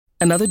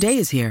Another day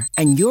is here,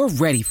 and you're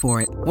ready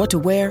for it. What to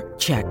wear?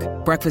 Check.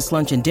 Breakfast,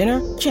 lunch, and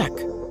dinner? Check.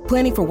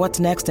 Planning for what's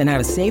next and how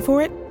to save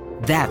for it?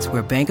 That's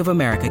where Bank of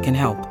America can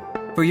help.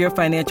 For your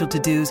financial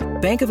to-dos,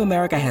 Bank of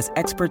America has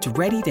experts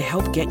ready to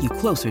help get you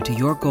closer to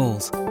your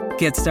goals.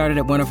 Get started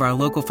at one of our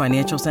local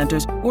financial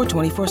centers or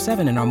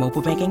 24/7 in our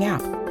mobile banking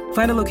app.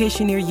 Find a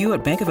location near you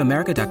at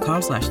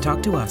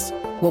bankofamerica.com/talktous.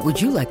 What would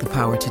you like the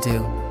power to do?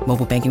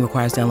 Mobile banking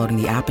requires downloading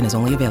the app and is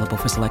only available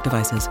for select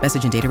devices.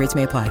 Message and data rates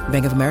may apply.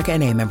 Bank of America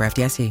N.A., member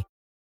FDIC.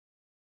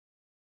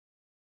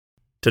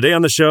 Today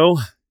on the show,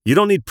 you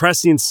don't need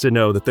prescience to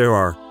know that there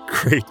are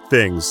great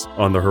things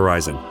on the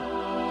horizon.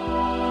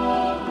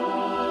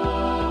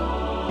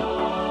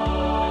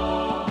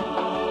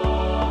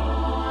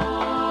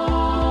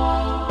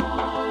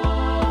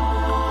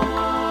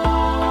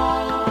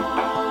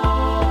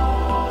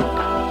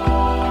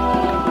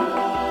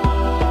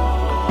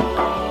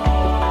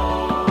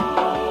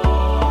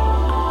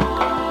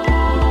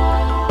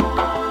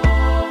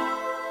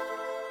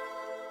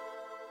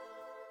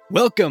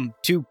 Welcome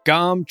to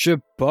Gom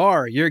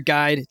Jabbar, your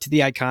guide to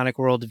the iconic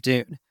world of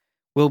Dune.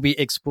 We'll be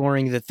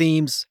exploring the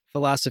themes,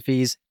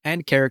 philosophies,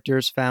 and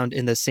characters found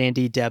in the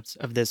sandy depths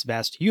of this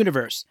vast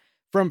universe,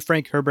 from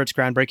Frank Herbert's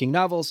groundbreaking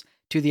novels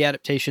to the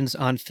adaptations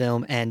on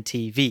film and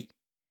TV.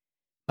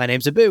 My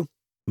name's Abu.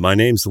 My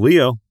name's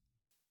Leo.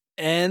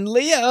 And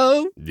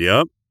Leo.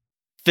 Yep.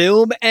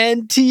 Film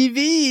and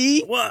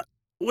TV. What?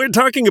 We're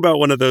talking about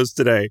one of those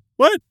today.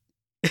 What?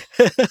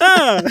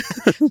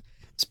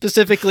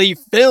 Specifically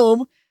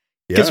film.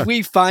 Because Yeah.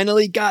 we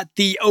finally got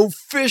the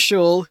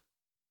official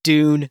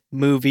Dune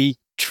movie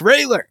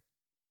trailer.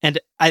 And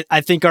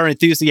I think our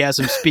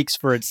enthusiasm speaks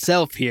for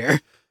itself here.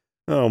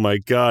 Oh my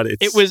God.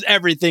 It was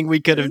everything we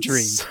could have it's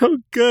dreamed. so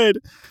good.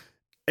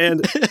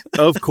 And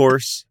of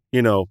course,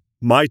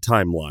 my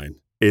timeline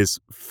is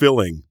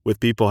filling with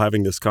people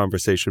having this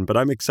conversation, but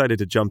I'm excited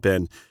to jump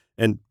in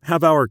and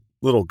have our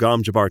little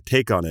Gom Jabbar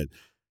take on it.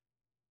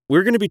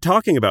 We're going to be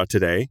talking about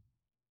today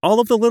all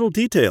of the little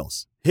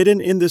details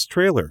hidden in this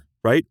trailer,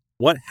 right?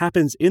 What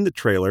happens in the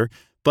trailer,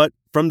 but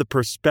from the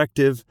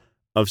perspective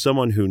of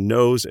someone who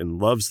knows and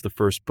loves the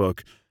first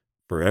book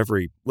for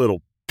every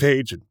little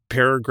page and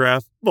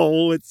paragraph.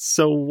 Oh, it's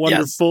so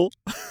wonderful.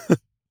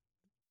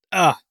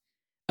 Yes.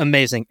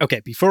 Amazing.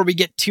 Okay, before we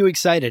get too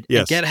excited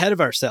and get ahead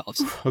of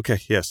ourselves, Okay,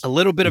 yes. a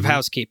little bit of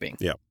housekeeping.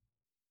 Yeah.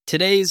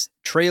 Today's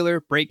trailer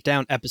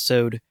breakdown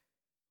episode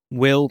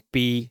will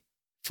be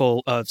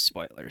full of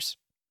spoilers.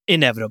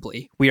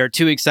 Inevitably. We are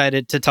too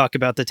excited to talk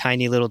about the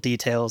tiny little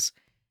details.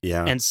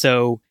 Yeah. And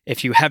so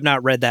if you have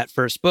not read that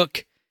first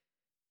book,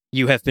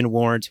 you have been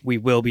warned. We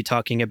will be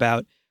talking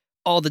about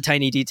all the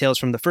tiny details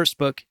from the first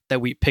book that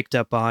we picked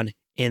up on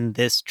in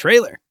this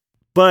trailer.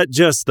 But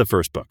just the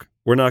first book.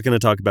 We're not going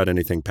to talk about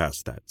anything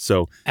past that.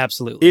 So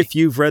Absolutely. if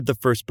you've read the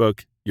first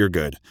book, you're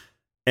good.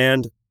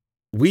 And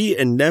we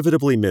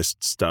inevitably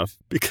missed stuff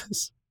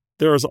because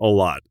there's a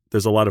lot.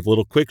 There's a lot of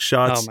little quick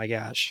shots. Oh my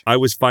gosh. I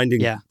was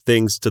finding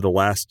things to the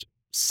last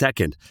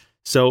second.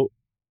 So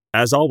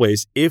as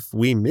always, if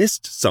we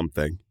missed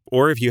something,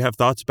 or if you have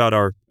thoughts about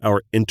our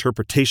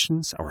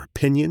interpretations, our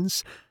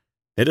opinions,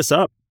 hit us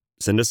up.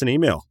 Send us an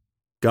email.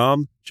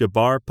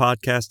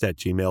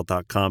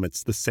 gomjabbarpodcast@gmail.com.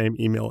 It's the same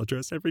email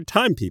address every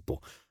time,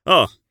 people.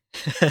 Oh,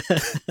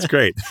 it's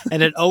great.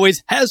 And it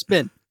always has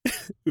been.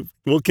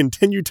 Will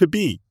continue to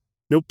be.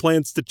 No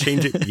plans to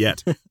change it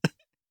yet.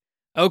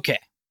 Okay.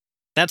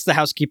 That's the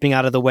housekeeping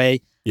out of the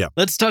way. Yeah.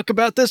 Let's talk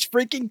about this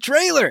freaking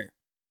trailer.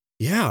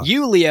 Yeah.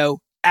 You,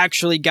 Leo,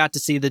 actually got to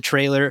see the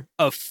trailer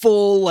a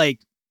full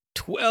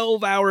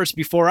 12 hours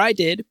before I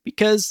did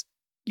because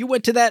you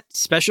went to that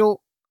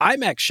special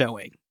IMAX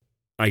showing.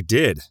 I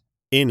did,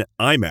 in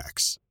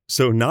IMAX.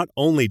 So not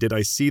only did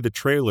I see the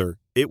trailer,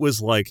 it was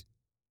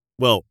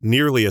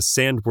nearly a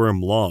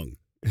sandworm long,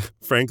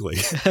 frankly.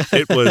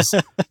 It was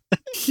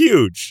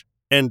huge.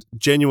 And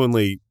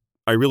genuinely,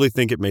 I really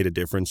think it made a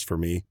difference for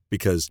me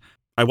because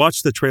I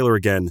watched the trailer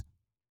again,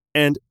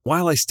 and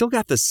while I still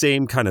got the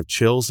same kind of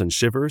chills and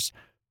shivers,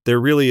 there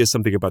really is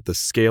something about the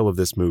scale of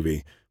this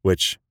movie,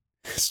 which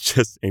is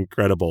just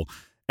incredible.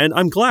 And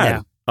I'm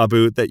glad,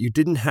 Abu, that you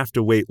didn't have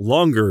to wait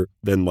longer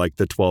than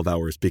the 12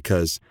 hours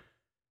because,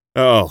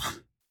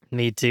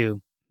 Me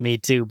too. Me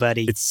too,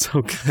 buddy. It's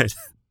so good.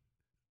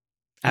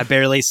 I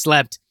barely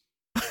slept.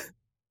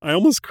 I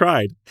almost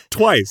cried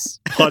twice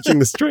watching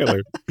this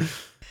trailer.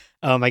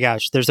 Oh my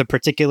gosh. There's a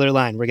particular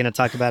line. We're going to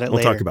talk about it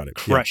later. We'll talk about it.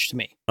 Crushed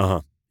me.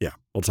 Yeah,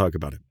 we'll talk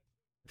about it.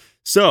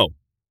 So,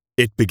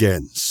 it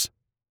begins.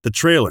 The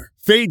trailer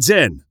fades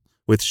in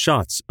with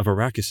shots of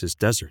Arrakis's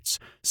deserts,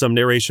 some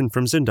narration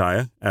from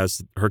Zendaya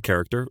as her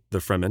character, the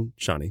Fremen,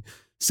 Shani,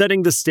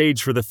 setting the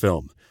stage for the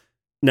film.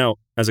 Now,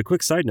 as a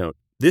quick side note,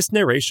 this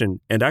narration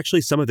and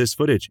actually some of this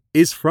footage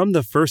is from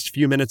the first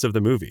few minutes of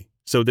the movie.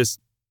 So this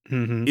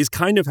is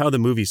kind of how the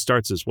movie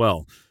starts as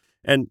well.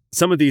 And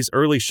some of these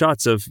early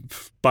shots of,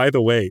 by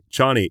the way,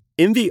 Chani,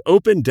 in the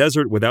open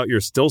desert without your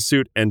still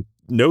suit and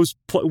nose,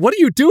 what are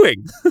you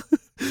doing?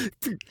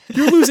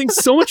 You're losing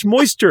so much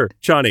moisture,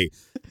 Chani.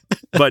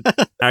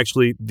 But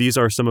actually, these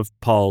are some of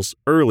Paul's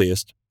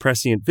earliest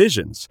prescient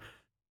visions.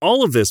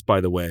 All of this,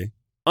 by the way,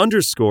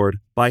 underscored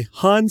by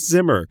Hans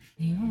Zimmer.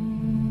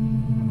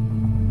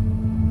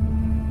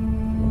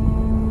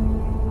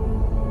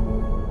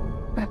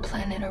 My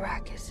planet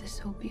Arrakis is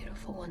so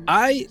beautiful. When the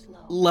I sun is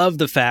low. love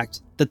the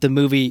fact that the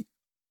movie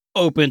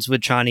opens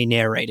with Chani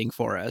narrating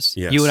for us.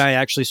 Yes. You and I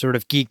actually sort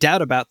of geeked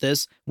out about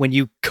this when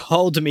you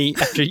called me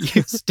after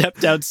you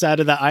stepped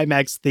outside of the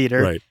IMAX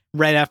theater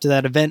right after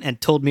that event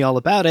and told me all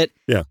about it.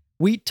 Yeah.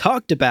 We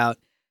talked about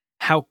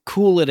how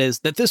cool it is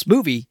that this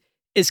movie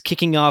is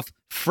kicking off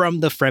from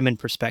the Fremen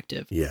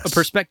perspective. Yes. A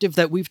perspective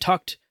that we've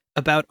talked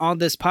about on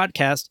this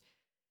podcast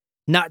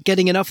not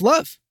getting enough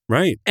love.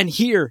 Right. And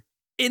here,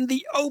 in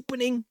the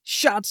opening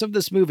shots of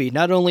this movie,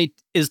 not only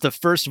is the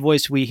first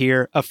voice we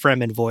hear a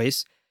Fremen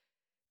voice,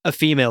 a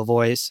female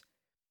voice,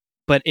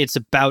 but it's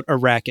about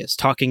Arrakis,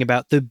 talking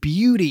about the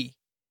beauty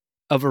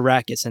of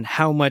Arrakis and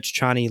how much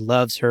Chani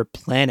loves her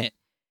planet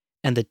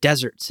and the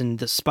deserts and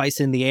the spice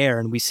in the air.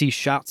 And we see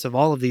shots of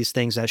all of these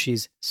things as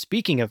she's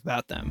speaking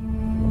about them.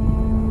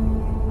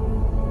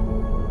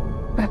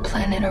 My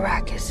planet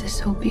Arrakis is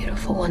so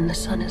beautiful when the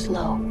sun is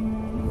low.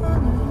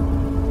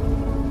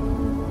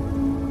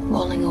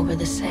 Rolling over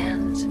the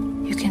sands,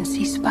 you can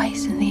see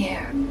spice in the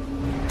air.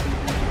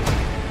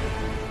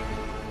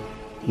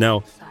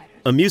 Now,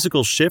 a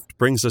musical shift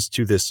brings us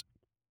to this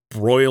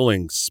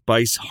broiling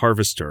spice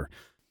harvester,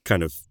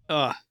 kind of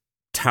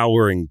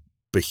towering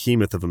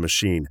behemoth of a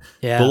machine,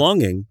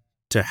 belonging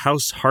to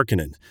House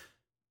Harkonnen.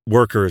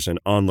 Workers and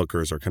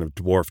onlookers are kind of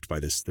dwarfed by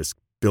this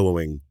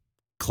billowing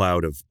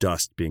cloud of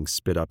dust being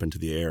spit up into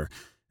the air.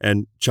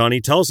 And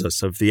Chani tells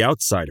us of the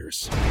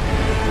outsiders.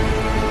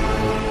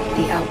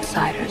 The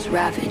outsiders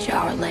ravage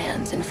our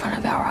lands in front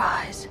of our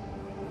eyes.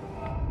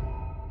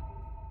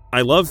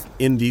 I love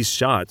in these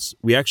shots,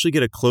 we actually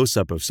get a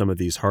close-up of some of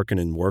these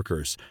Harkonnen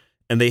workers,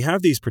 and they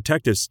have these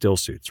protective still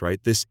suits,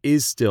 right? This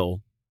is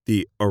still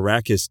the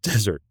Arrakis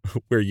desert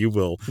where you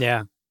will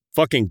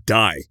fucking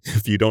die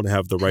if you don't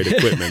have the right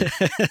equipment.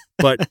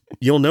 But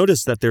you'll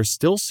notice that their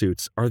still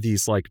suits are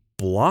these like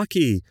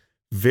blocky,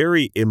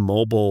 very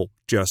immobile,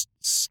 just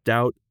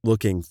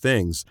stout-looking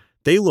things.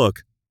 They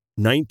look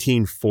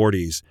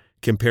 1940s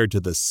compared to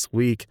the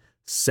sleek,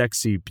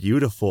 sexy,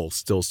 beautiful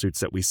still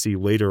suits that we see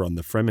later on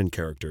the Fremen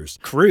characters.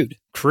 Crude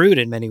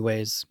in many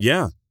ways.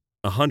 Yeah,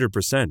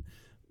 100%.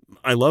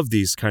 I love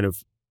these kind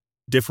of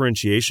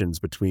differentiations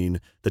between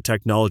the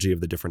technology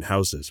of the different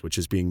houses, which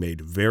is being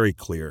made very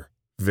clear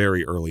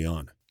very early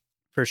on.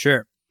 For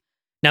sure.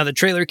 Now the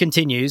trailer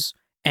continues,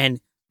 and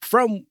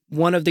from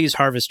one of these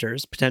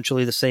harvesters,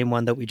 potentially the same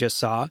one that we just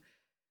saw,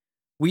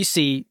 we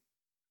see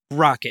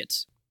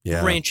rockets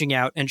branching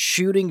out and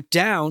shooting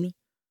down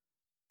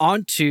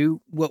onto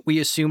what we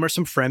assume are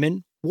some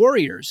Fremen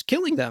warriors,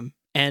 killing them.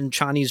 And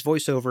Chani's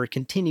voiceover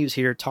continues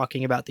here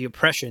talking about the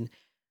oppression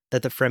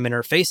that the Fremen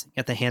are facing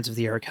at the hands of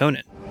the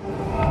Harkonnen.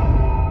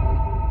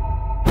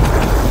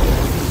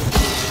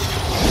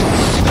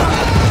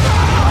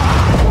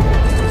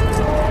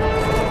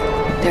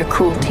 Their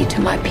cruelty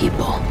to my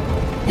people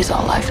is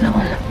all I've known.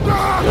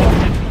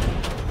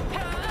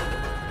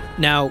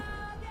 Now,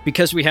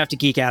 because we have to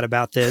geek out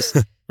about this,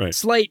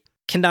 slight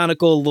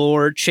canonical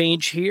lore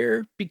change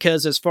here,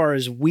 because as far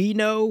as we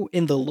know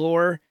in the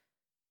lore,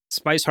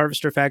 spice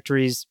harvester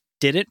factories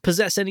didn't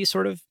possess any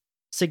sort of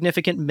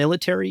significant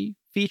military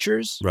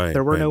features.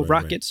 There were no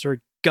rockets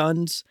or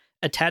guns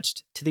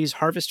attached to these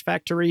harvest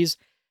factories.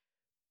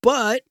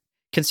 But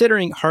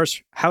considering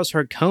House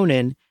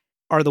Harkonnen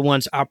are the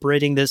ones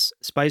operating this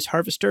spice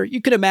harvester,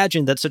 you can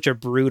imagine that such a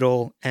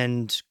brutal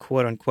and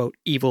quote-unquote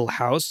evil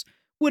house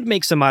would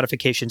make some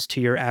modifications to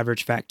your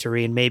average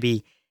factory and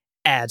maybe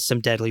add some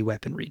deadly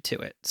weaponry to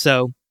it.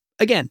 So,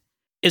 again,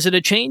 is it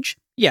a change?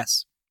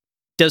 Yes.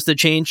 Does the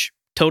change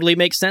totally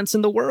make sense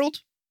in the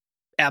world?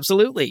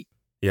 Absolutely.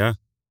 Yeah.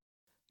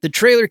 The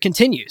trailer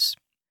continues,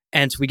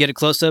 and we get a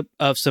close-up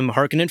of some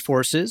Harkonnen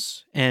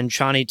forces, and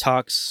Chani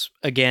talks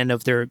again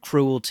of their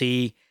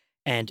cruelty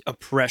and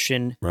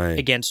oppression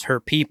against her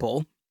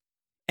people.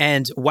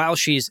 And while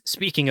she's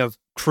speaking of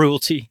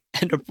cruelty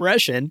and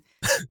oppression,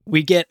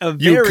 we get a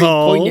very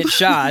poignant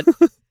shot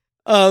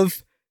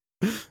of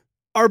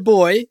our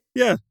boy,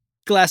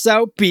 Glass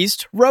Out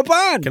Beast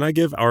Rabban. Can I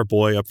give our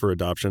boy up for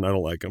adoption? I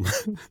don't like him.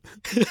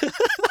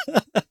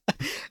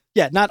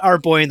 Yeah, not our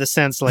boy in the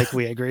sense like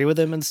we agree with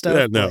him and stuff.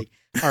 Yeah, no. Like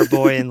our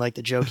boy in like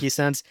the jokey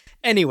sense.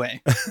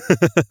 Anyway,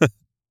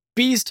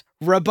 Beast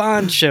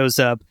Rabban shows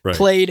up,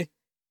 played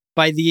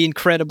by the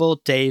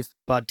incredible Dave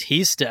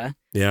Bautista.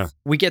 Yeah.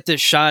 We get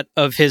this shot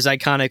of his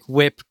iconic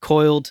whip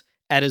coiled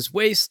at his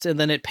waist, and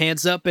then it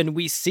pans up and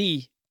we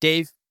see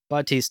Dave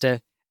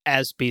Bautista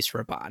as Beast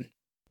Rabban.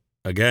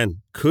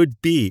 Again,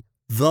 could be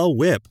the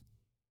whip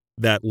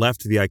that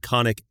left the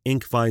iconic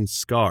Inkvine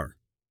scar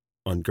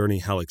on Gurney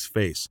Halleck's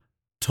face.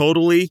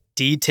 Totally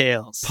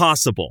details.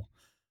 Possible.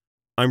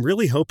 I'm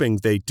really hoping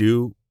they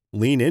do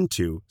lean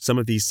into some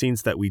of these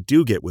scenes that we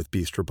do get with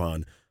Beast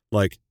Rabban.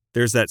 Like,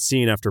 there's that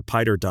scene after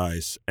Piter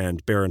dies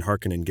and Baron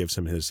Harkonnen gives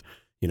him his,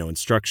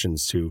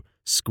 instructions to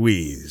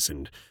squeeze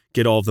and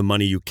get all the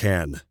money you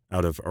can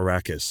out of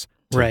Arrakis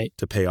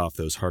to pay off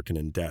those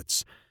Harkonnen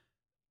debts,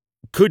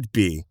 could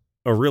be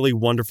a really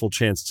wonderful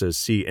chance to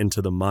see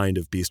into the mind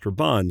of Beast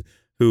Rabban,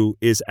 who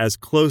is as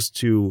close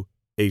to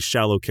a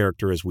shallow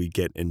character as we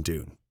get in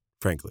Dune,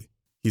 frankly.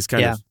 He's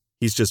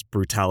he's just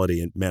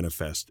brutality and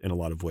manifest in a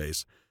lot of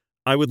ways.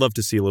 I would love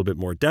to see a little bit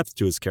more depth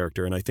to his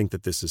character, and I think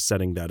that this is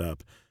setting that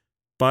up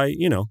by,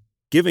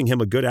 giving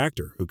him a good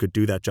actor who could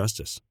do that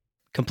justice.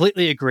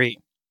 Completely agree.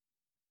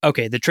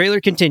 Okay, the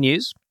trailer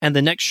continues, and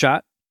the next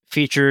shot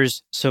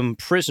features some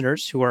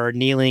prisoners who are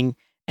kneeling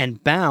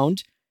and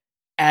bound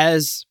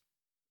as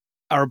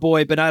our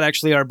boy, but not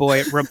actually our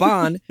boy,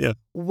 Rabban,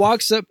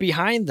 walks up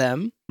behind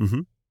them,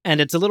 and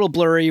it's a little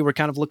blurry. We're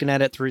kind of looking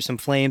at it through some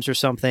flames or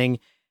something,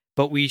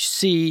 but we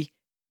see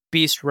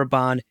Beast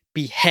Rabban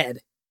behead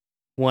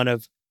one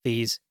of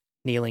these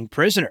kneeling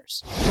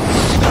prisoners.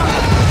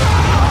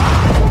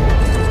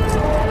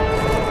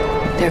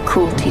 Their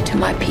cruelty to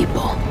my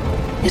people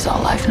is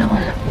all I've known.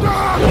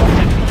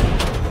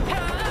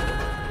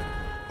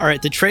 All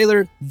right, the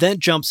trailer then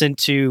jumps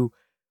into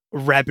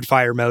rapid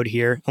fire mode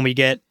here, and we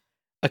get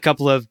a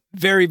couple of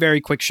very,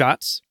 very quick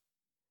shots.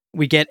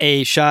 We get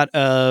a shot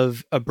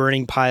of a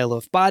burning pile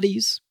of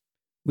bodies.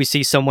 We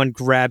see someone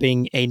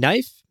grabbing a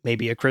knife,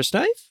 maybe a Chris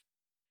knife.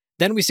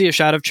 Then we see a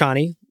shot of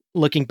Chani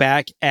looking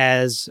back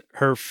as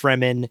her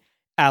Fremen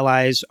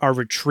allies are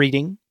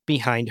retreating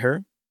behind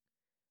her,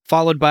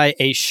 followed by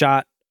a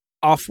shot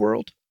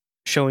off-world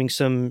showing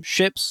some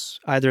ships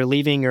either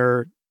leaving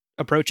or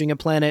approaching a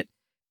planet.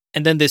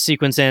 And then this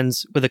sequence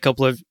ends with a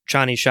couple of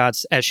Chani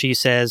shots as she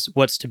says,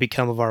 "What's to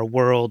become of our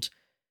world?"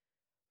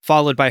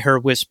 followed by her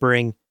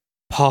whispering,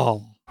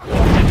 "Paul."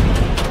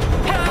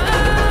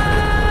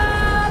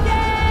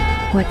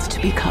 What's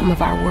to become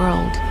of our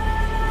world?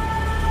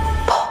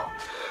 Paul.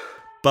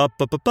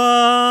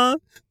 Ba-ba-ba-ba!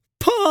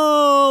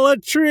 Paul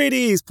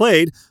Atreides,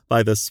 played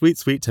by the sweet,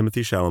 sweet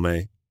Timothée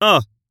Chalamet.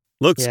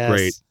 Looks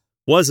great.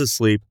 Was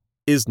asleep,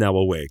 is now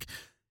awake.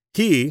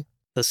 The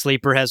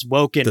sleeper has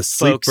woken, The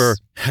sleeper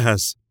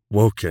has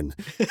woken.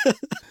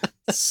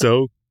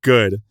 So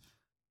good.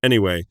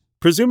 Anyway,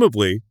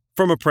 presumably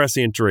from a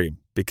prescient dream,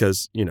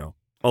 because,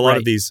 a lot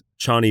of these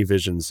Chani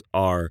visions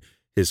are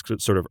his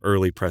sort of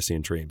early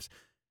prescient dreams.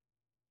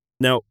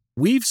 Now,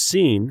 we've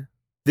seen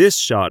this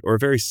shot, or a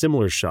very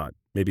similar shot,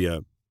 maybe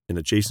an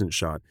adjacent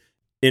shot,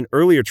 in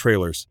earlier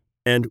trailers,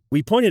 and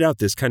we pointed out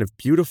this kind of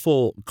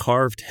beautiful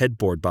carved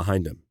headboard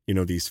behind him,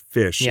 these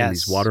fish and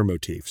these water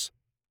motifs.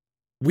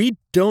 We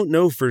don't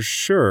know for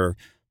sure,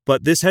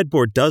 but this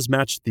headboard does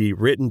match the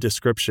written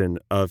description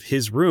of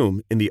his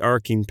room in the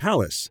Arrakeen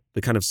Palace,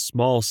 the kind of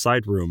small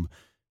side room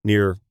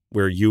near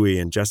where Yui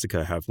and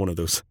Jessica have one of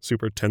those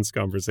super tense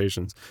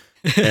conversations.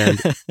 And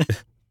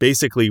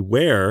basically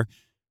where,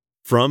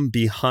 from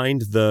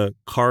behind the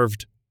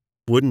carved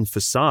wooden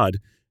facade,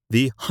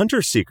 the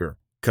Hunter Seeker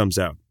comes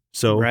out.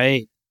 So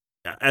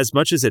as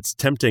much as it's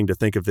tempting to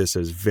think of this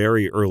as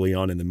very early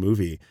on in the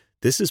movie,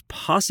 this is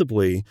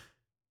possibly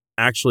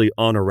actually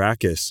on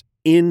Arrakis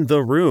in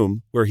the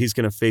room where he's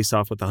going to face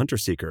off with the Hunter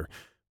Seeker.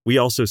 We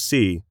also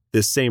see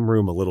this same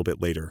room a little bit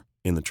later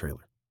in the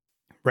trailer.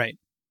 Right.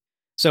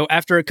 So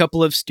after a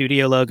couple of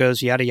studio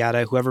logos, yada,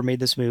 yada, whoever made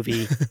this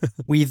movie,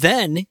 we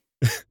then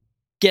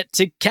get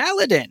to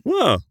Caladan.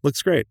 Whoa,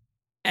 looks great.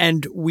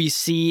 And we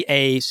see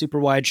a super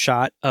wide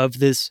shot of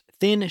this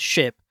thin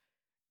ship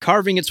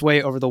carving its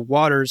way over the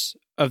waters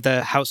of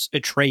the House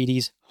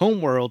Atreides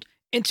homeworld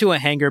into a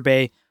hangar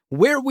bay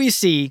where we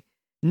see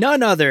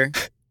none other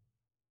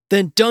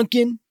than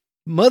Duncan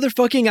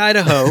motherfucking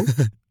Idaho,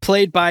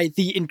 played by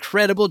the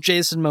incredible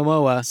Jason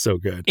Momoa. So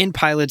good. In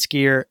pilot's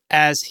gear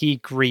as he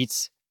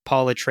greets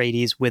Paul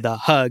Atreides with a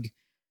hug.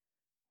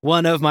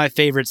 One of my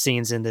favorite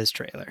scenes in this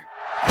trailer.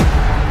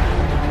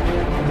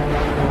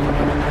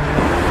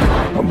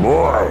 A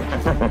boy.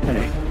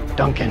 Hey,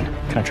 Duncan,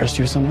 can I trust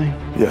you with something?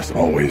 Yes,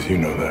 always. You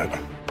know that.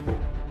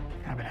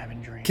 I've been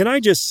having dreams. Can I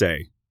just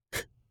say,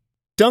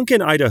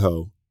 Duncan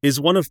Idaho is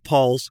one of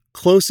Paul's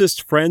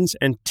closest friends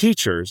and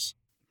teachers.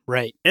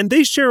 Right. And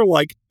they share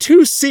like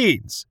 2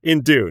 scenes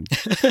in Dune.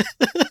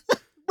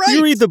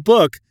 You read the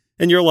book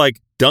and you're like,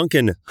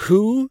 Duncan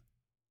who?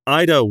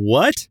 Ida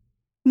what?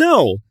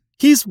 No,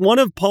 he's one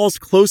of Paul's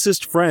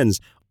closest friends.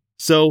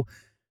 So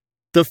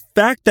the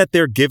fact that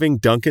they're giving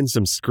Duncan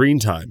some screen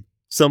time,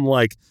 some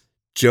like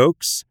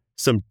jokes,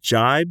 some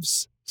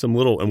jibes, some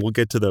little, and we'll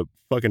get to the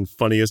fucking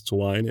funniest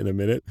line in a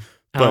minute.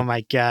 But oh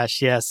my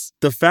gosh, yes.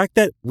 The fact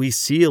that we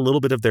see a little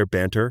bit of their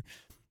banter,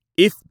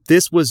 if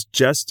this was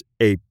just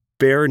a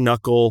bare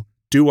knuckle,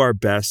 do our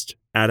best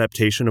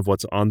adaptation of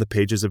what's on the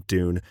pages of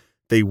Dune,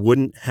 they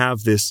wouldn't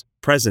have this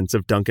presence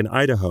of Duncan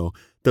Idaho.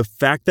 The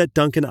fact that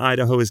Duncan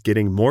Idaho is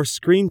getting more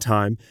screen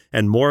time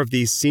and more of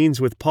these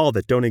scenes with Paul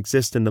that don't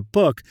exist in the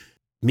book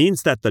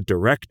means that the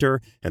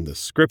director and the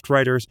script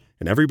writers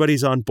and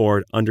everybody's on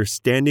board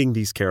understanding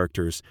these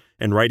characters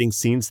and writing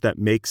scenes that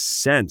make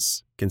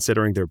sense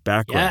considering their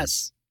backgrounds.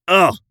 Yes.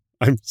 Oh,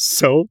 I'm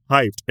so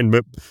hyped. And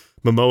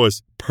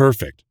Momoa's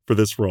perfect for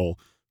this role.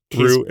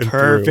 through and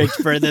perfect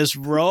through. for this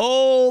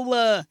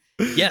role.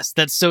 Yes,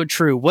 that's so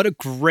true. What a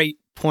great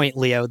point,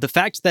 Leo. The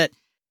fact that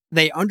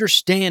they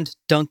understand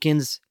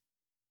Duncan's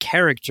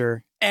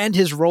character and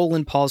his role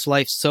in Paul's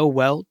life so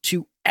well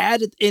to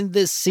add it in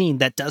this scene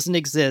that doesn't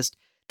exist,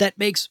 that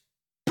makes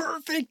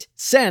perfect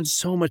sense.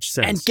 So much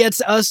sense. And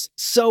gets us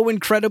so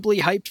incredibly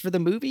hyped for the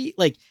movie.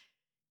 Like,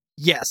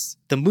 yes,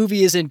 the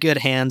movie is in good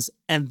hands,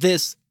 and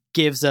this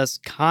gives us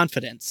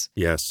confidence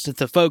Yes. that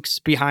the folks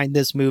behind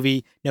this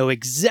movie know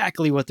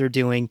exactly what they're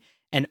doing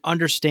and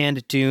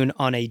understand Dune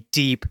on a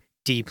deep,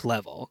 deep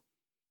level.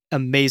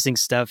 Amazing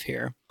stuff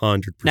here.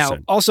 100%. Now,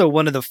 also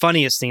one of the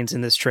funniest scenes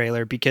in this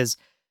trailer, because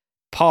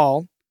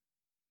Paul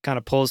kind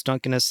of pulls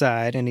Duncan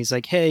aside and he's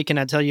like, hey, can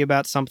I tell you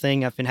about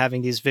something? I've been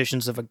having these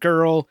visions of a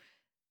girl.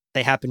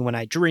 They happen when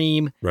I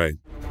dream. Right.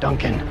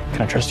 Duncan,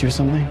 can I trust you with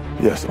something?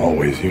 Yes,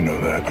 always. You know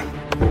that.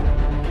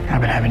 I've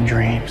been having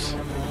dreams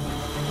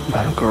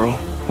about a girl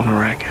on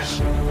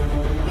Arrakis.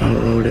 I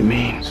don't know what it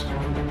means.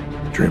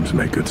 Dreams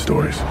make good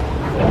stories.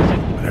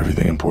 But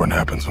everything important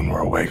happens when we're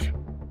awake.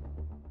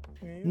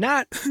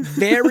 Not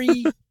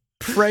very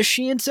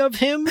prescient of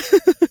him.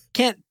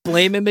 Can't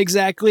blame him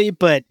exactly,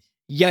 but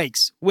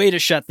yikes. Way to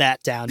shut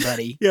that down,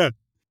 buddy. Yeah.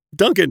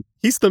 Duncan,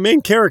 he's the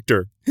main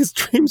character. His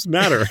dreams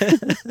matter.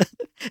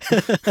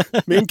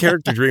 Main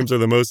character dreams are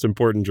the most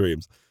important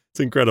dreams. It's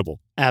incredible.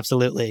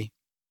 Absolutely.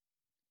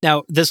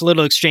 Now, this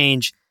little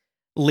exchange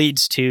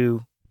leads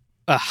to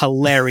a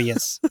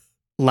hilarious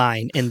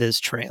line in this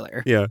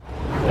trailer. Yeah.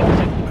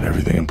 But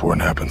everything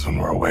important happens when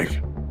we're awake.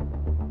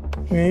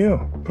 Hey,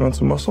 you. Put on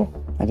some muscle?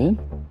 I did?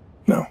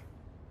 No.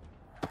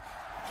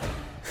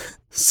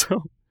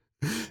 So,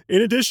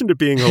 in addition to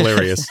being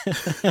hilarious,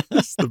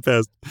 it's the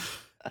best.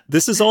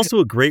 This is also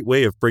a great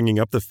way of bringing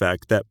up the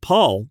fact that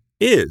Paul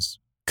is,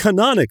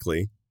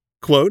 canonically,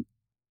 quote,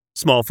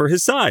 small for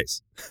his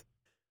size.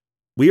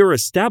 We are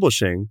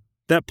establishing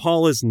that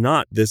Paul is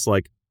not this,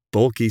 like,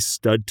 bulky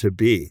stud to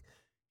be.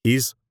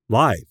 He's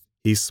lithe.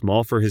 He's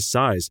small for his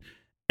size.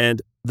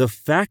 And the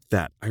fact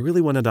that, I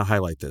really wanted to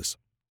highlight this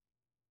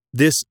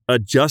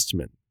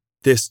adjustment,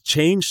 this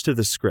change to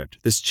the script,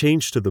 this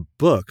change to the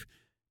book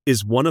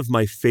is one of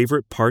my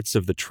favorite parts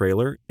of the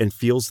trailer and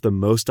feels the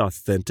most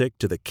authentic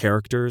to the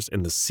characters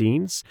and the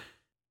scenes.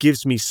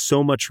 Gives me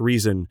so much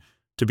reason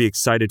to be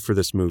excited for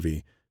this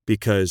movie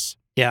because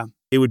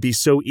it would be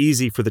so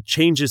easy for the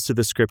changes to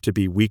the script to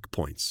be weak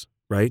points,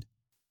 right?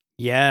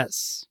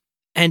 Yes.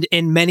 And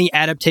in many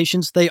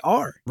adaptations, they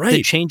are. Right.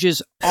 The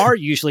changes are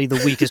usually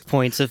the weakest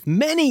points of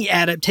many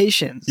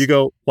adaptations. You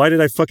go, why did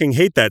I fucking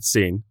hate that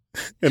scene?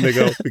 And they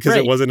go, because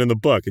Right. it wasn't in the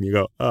book. And you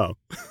go, oh.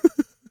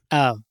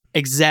 Oh,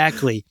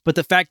 exactly. But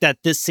the fact that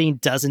this scene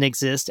doesn't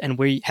exist and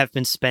we have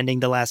been spending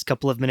the last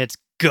couple of minutes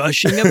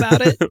gushing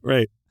about it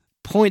Right.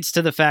 points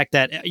to the fact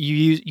that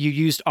you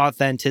used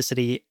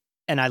authenticity,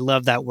 and I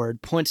love that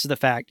word, points to the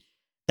fact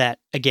that,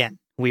 again,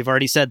 we've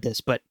already said this,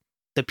 but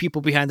the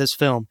people behind this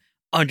film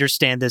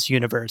understand this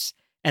universe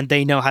and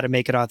they know how to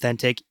make it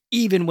authentic,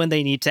 even when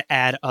they need to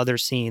add other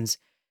scenes,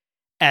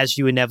 as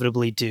you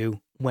inevitably do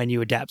when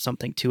you adapt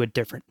something to a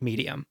different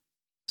medium.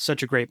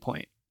 Such a great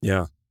point.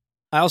 Yeah.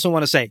 I also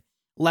want to say,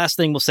 last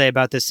thing we'll say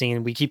about this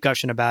scene, we keep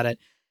gushing about it.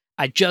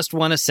 I just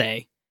want to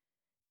say,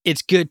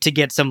 it's good to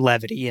get some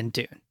levity in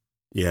Dune.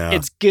 Yeah.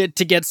 It's good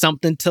to get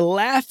something to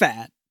laugh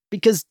at,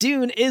 because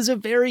Dune is a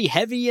very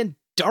heavy and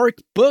dark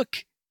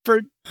book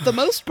for the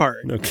most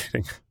part. No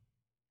kidding.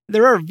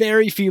 There are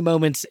very few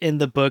moments in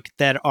the book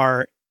that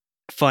are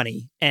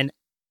funny, and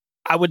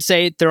I would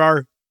say there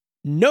are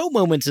no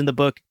moments in the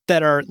book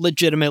that are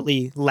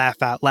legitimately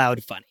laugh out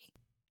loud funny.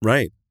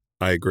 Right.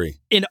 I agree.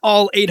 In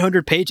all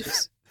 800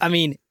 pages. I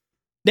mean,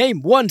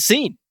 name one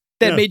scene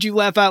that made you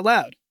laugh out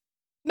loud.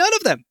 None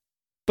of them.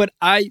 But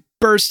I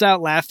burst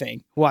out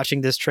laughing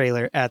watching this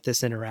trailer at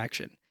this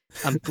interaction.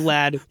 I'm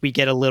glad we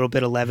get a little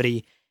bit of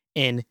levity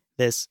in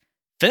this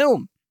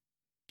film.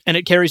 And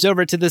it carries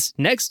over to this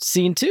next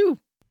scene too.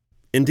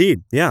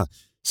 Indeed. Yeah.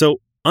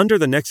 So under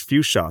the next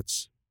few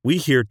shots, we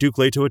hear Duke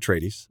Leto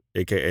Atreides,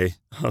 a.k.a.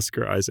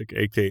 Oscar Isaac,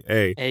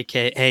 a.k.a.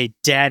 AKA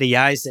Daddy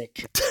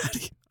Isaac.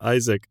 Daddy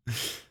Isaac.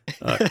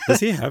 Does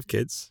he have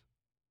kids?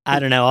 I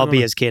don't know. I'll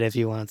be his kid if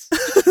he wants.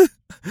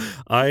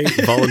 I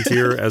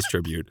volunteer as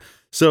tribute.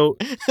 So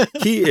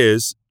he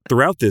is,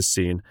 throughout this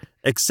scene,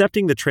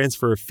 accepting the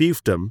transfer of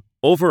fiefdom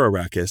over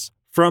Arrakis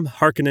from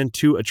Harkonnen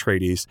to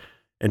Atreides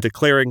and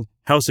declaring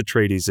House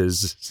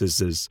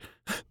Atreides'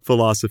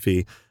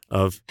 philosophy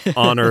of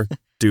honor,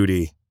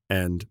 duty,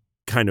 and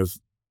kind of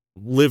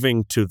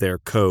living to their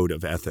code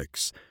of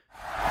ethics.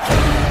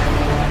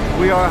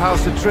 We are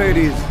House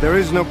Atreides. There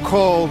is no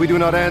call we do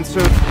not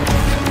answer.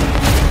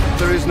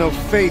 There is no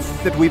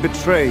faith that we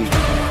betray.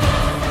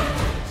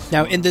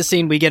 Now, in this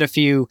scene, we get a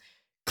few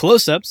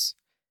close-ups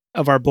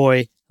of our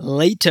boy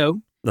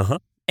Leto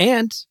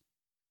and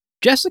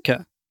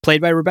Jessica,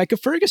 played by Rebecca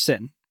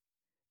Ferguson,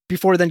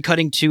 before then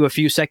cutting to a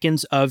few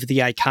seconds of the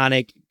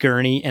iconic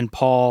Gurney and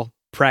Paul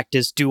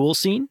practice duel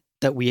scene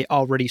that we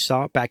already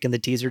saw back in the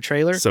teaser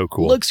trailer. So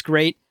cool. Looks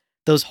great.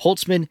 Those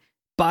Holtzman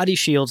body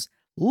shields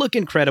look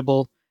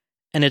incredible.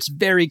 And it's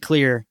very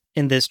clear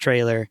in this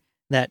trailer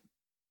that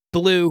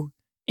blue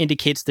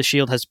indicates the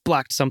shield has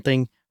blocked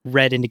something,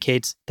 red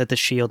indicates that the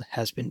shield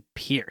has been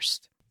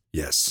pierced.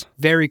 Yes.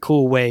 Very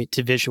cool way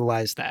to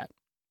visualize that.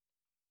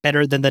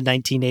 Better than the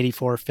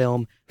 1984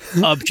 film,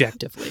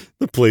 objectively.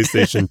 The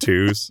PlayStation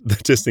 2s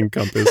that just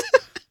encompass.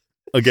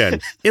 Again,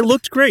 it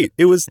looked great.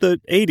 It was the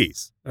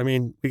 80s. I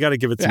mean, we got to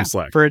give it some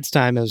slack. For its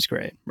time, it was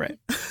great. Right.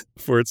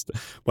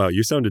 Wow,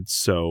 you sounded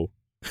so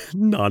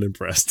not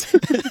impressed.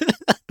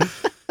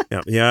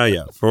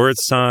 Yeah. For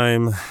its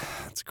time,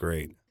 it's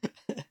great.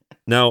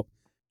 Now,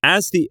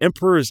 as the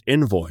Emperor's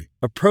envoy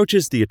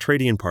approaches the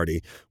Atreidian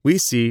party, we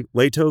see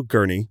Leto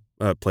Gurney,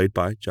 played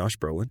by Josh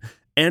Brolin,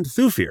 and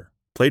Thufir,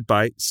 played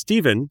by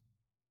Stephen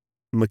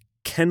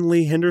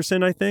McKinley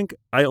Henderson, I think.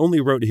 I only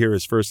wrote here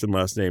his first and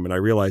last name, and I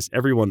realize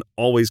everyone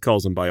always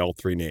calls him by all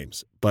three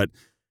names. But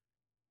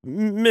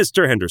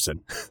Mr.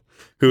 Henderson,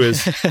 who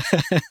is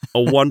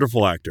a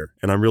wonderful actor,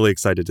 and I'm really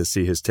excited to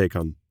see his take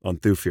on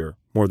Thufir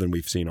more than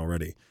we've seen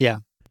already. Yeah.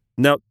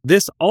 Now,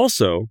 this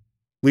also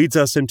leads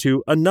us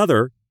into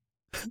another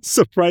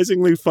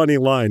surprisingly funny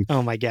line.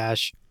 Oh my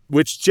gosh.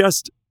 Which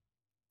just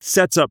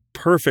sets up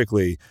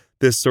perfectly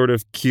this sort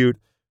of cute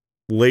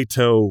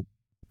Leto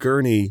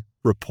Gurney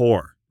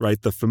rapport,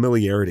 right? The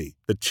familiarity,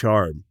 the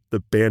charm, the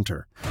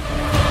banter.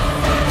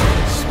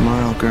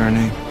 Smile,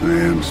 Gurney. I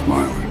am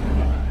smiling.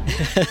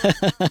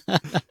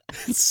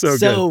 It's so good.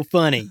 So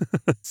funny.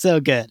 So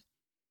good.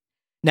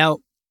 Now,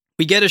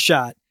 we get a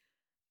shot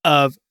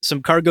of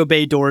some cargo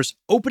bay doors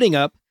opening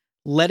up,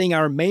 letting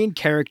our main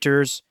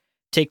characters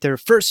take their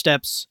first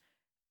steps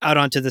out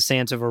onto the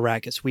sands of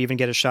Arrakis. We even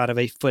get a shot of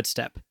a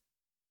footstep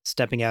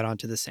stepping out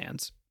onto the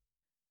sands.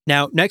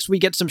 Now, next we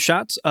get some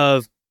shots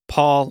of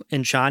Paul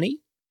and Chani,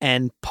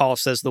 and Paul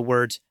says the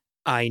words,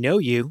 "I know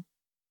you,"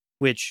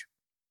 which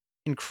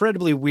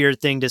incredibly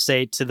weird thing to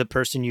say to the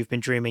person you've been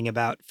dreaming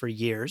about for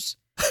years.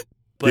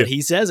 But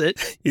he says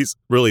it. He's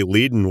really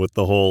leading with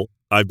the whole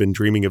 "I've been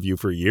dreaming of you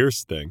for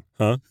years" thing,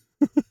 huh?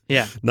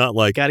 Yeah. Not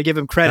like, got to give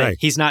him credit. Hi.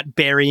 He's not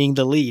burying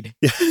the lead.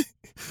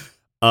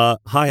 Hi,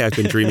 I've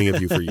been dreaming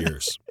of you for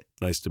years.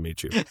 Nice to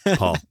meet you,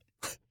 Paul.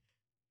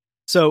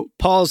 So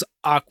Paul's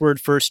awkward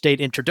first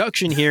date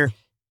introduction here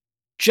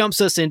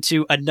jumps us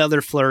into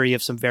another flurry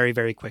of some very,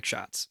 very quick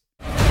shots.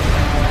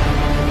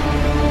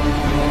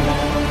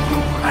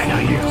 I know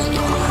you.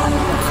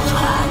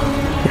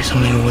 There's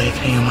something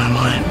awakening in my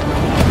mind.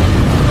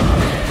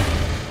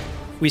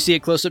 We see a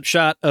close-up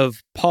shot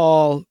of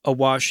Paul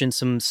awash in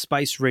some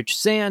spice-rich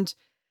sand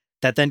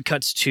that then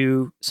cuts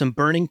to some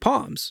burning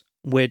palms,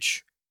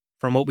 which,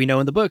 from what we know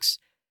in the books,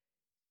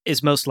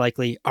 is most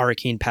likely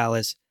Arrakeen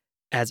Palace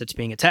as it's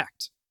being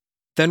attacked.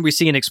 Then we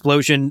see an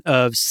explosion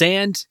of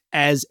sand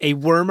as a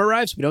worm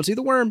arrives. We don't see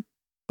the worm,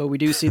 but we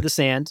do see the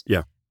sand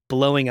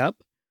blowing up.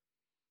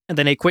 And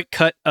then a quick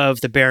cut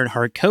of the Baron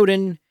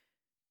Harkonnen,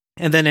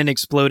 and then an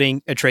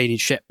exploding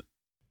Atreides ship.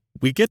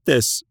 We get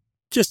this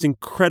just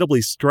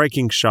incredibly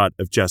striking shot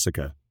of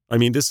Jessica. I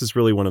mean, this is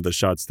really one of the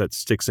shots that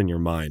sticks in your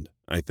mind,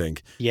 I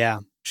think. Yeah.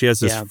 She has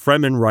this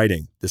Fremen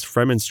writing, this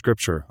Fremen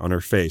scripture on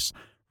her face,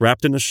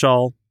 wrapped in a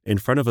shawl in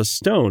front of a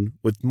stone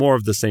with more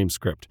of the same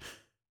script.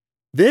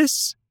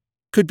 This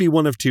could be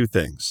one of two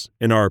things,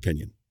 in our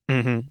opinion.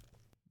 Mm-hmm.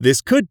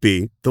 This could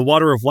be the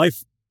Water of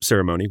Life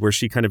ceremony, where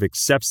she kind of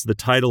accepts the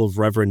title of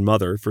Reverend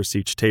Mother for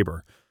Sietch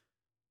Tabor.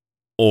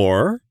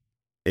 Or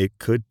it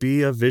could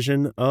be a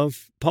vision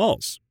of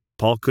Paul's.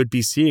 Paul could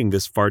be seeing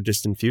this far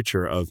distant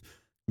future of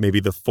maybe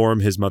the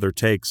form his mother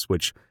takes,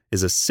 which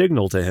is a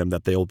signal to him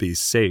that they'll be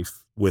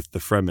safe with the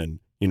Fremen,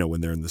 you know, when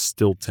they're in the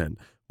still tent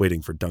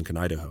waiting for Duncan,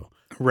 Idaho.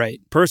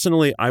 Right.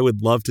 Personally, I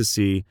would love to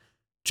see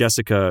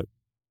Jessica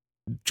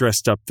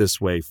dressed up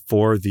this way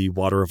for the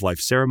Water of Life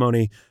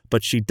ceremony,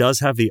 but she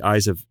does have the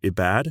eyes of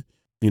Ibad,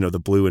 you know, the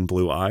blue and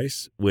blue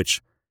eyes,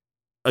 which,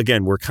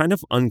 again, we're kind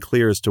of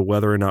unclear as to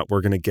whether or not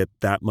we're going to get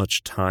that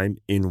much time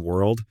in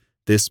world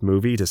this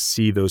movie to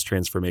see those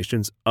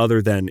transformations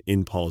other than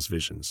in Paul's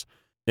visions.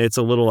 It's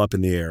a little up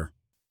in the air.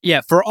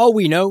 Yeah, for all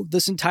we know,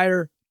 this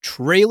entire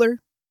trailer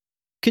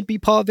could be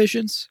Paul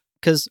visions,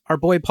 because our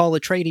boy Paul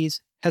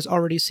Atreides has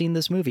already seen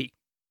this movie.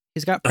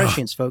 He's got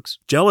prescience, folks.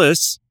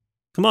 Jealous.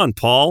 Come on,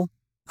 Paul.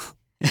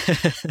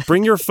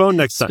 Bring your phone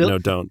next time. No,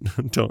 don't.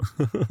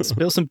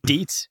 Spill some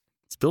deets.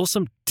 Spill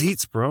some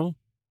deets, bro.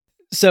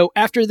 So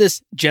after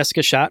this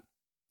Jessica shot,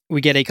 we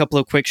get a couple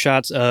of quick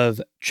shots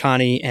of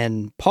Chani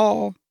and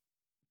Paul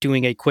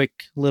doing a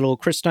quick little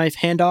crysknife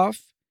handoff.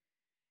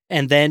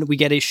 And then we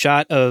get a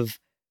shot of,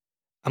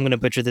 I'm going to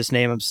butcher this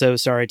name, I'm so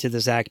sorry to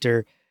this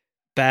actor,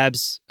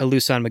 Babs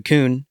Alusan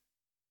Makun,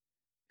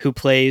 who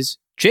plays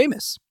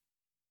Jameis.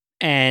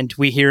 And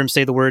we hear him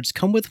say the words,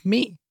 "Come with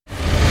me."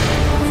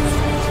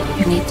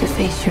 You need to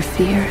face your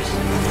fears.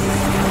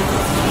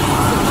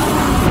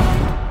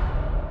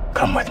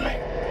 Come with me.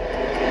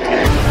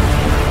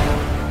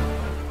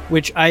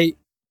 Which I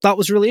thought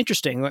was really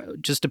interesting.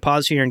 Just to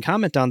pause here and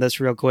comment on this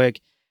real quick.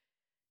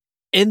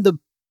 In the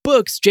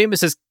books,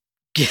 Jameis is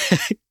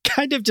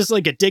kind of just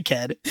like a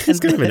dickhead. He's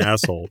kind of an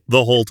asshole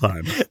the whole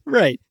time.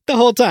 Right. The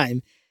whole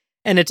time.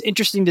 And it's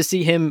interesting to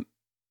see him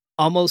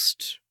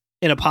almost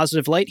in a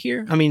positive light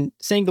here. I mean,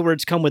 saying the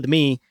words "come with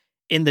me"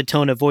 in the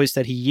tone of voice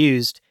that he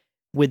used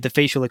with the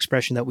facial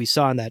expression that we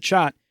saw in that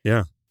shot.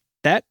 Yeah.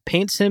 That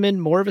paints him in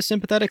more of a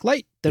sympathetic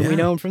light than we Yeah.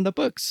 know him from the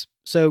books.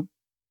 So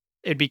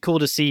it'd be cool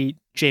to see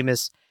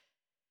Jameis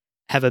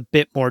have a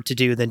bit more to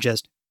do than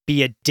just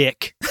be a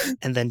dick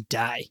and then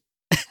die.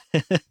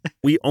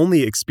 We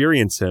only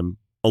experience him,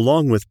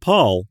 along with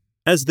Paul,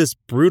 as this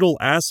brutal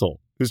asshole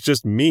who's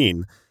just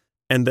mean.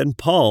 And then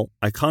Paul,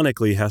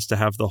 iconically, has to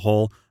have the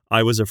whole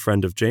 "I was a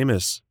friend of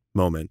Jameis"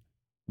 moment,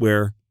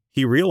 where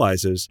he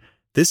realizes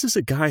this is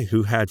a guy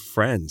who had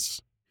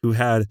friends, who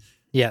had,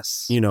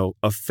 Yes.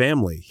 a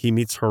family. He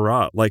meets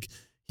Hurrah, like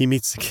he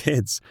meets the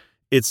kids.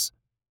 It's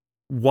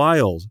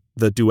wild,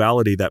 the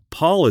duality that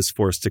Paul is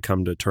forced to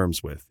come to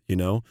terms with,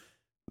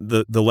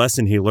 the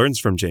lesson he learns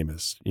from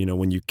Jameis.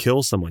 When you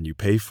kill someone, you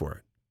pay for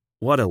it.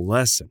 What a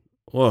lesson.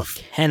 Oof.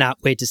 Cannot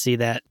wait to see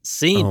that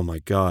scene. Oh my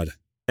God.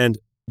 And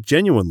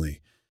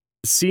genuinely,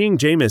 seeing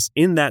Jameis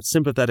in that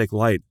sympathetic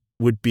light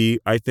would be,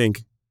 I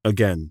think,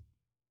 again,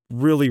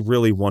 really,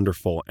 really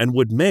wonderful, and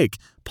would make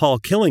Paul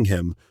killing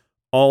him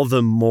all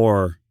the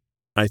more,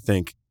 I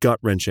think,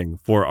 gut-wrenching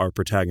for our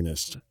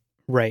protagonist.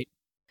 Right.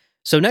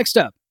 So next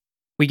up,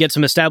 we get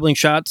some establishing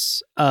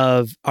shots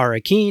of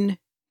Arrakeen.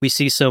 We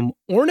see some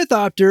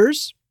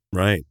ornithopters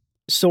Right.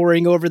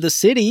 soaring over the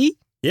city.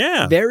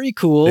 Yeah. Very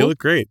cool. They look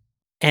great.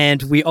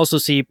 And we also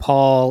see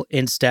Paul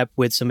in step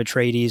with some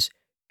Atreides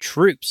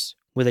troops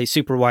with a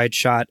super wide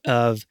shot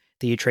of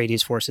the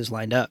Atreides forces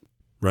lined up.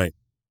 Right.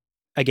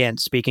 Again,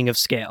 speaking of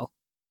scale,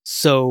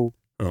 so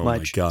Oh my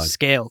much God.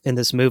 scale in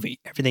this movie.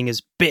 Everything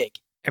is big.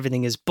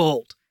 Everything is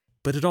bold.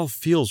 But it all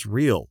feels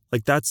real.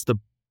 Like, that's the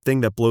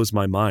thing that blows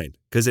my mind,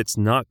 because it's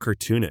not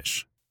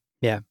cartoonish.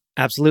 Yeah,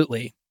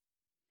 absolutely.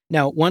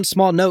 Now, one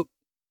small note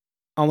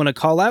I want to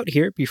call out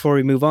here before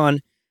we move on.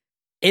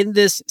 In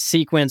this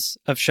sequence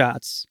of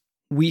shots,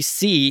 we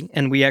see,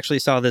 and we actually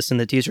saw this in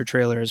the teaser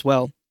trailer as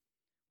well,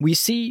 we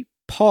see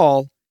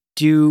Paul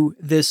do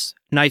this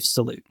knife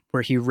salute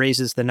where he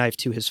raises the knife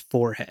to his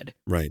forehead.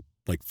 Right.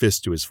 Like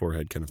fist to his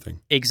forehead kind of thing.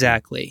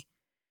 Exactly.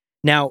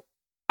 Now,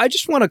 I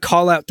just want to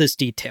call out this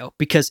detail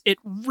because it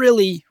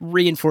really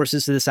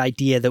reinforces this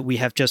idea that we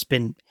have just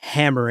been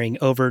hammering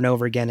over and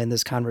over again in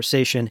this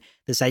conversation.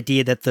 This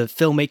idea that the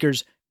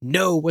filmmakers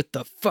know what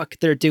the fuck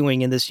they're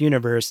doing in this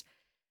universe.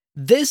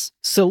 This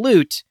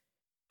salute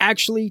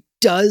actually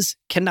does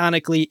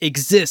canonically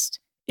exist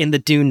in the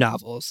Dune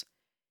novels.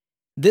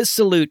 This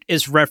salute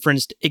is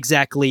referenced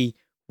exactly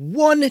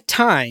one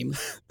time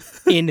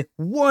in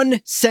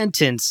one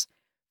sentence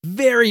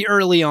very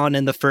early on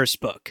in the first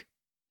book.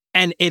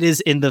 And it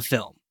is in the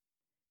film.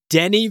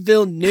 Denis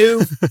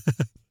Villeneuve,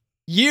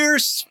 you're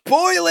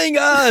spoiling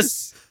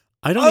us!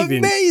 I don't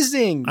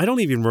Amazing! I don't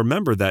even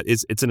remember that.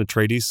 It's an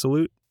Atreides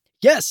salute?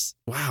 Yes,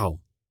 Wow.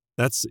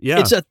 That's, yeah.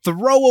 it's a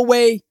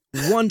throwaway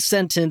one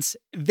sentence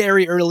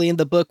very early in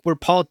the book where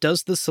Paul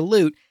does the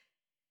salute.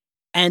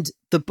 And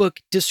the book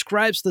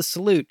describes the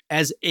salute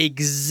as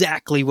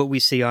exactly what we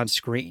see on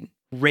screen,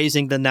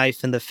 raising the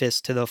knife and the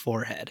fist to the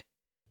forehead.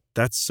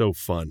 That's so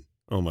fun.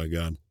 Oh my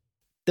God.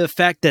 The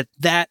fact that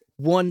that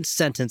one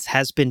sentence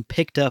has been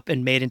picked up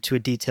and made into a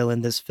detail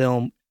in this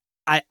film,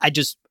 I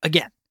just,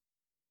 again,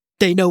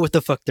 they know what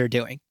the fuck they're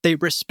doing. They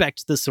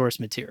respect the source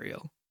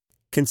material.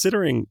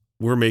 Considering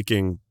we're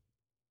making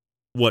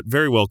what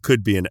very well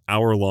could be an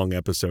hour-long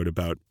episode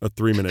about a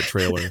 3-minute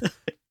trailer,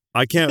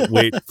 I can't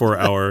wait for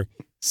our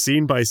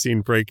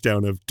scene-by-scene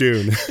breakdown of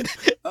Dune,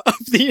 Of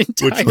the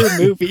entire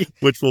movie.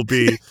 which will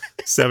be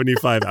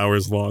 75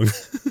 hours long.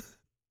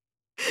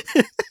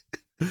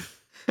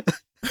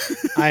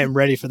 I am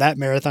ready for that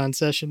marathon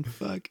session.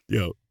 Fuck.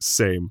 Yo,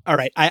 same. All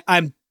right,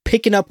 I'm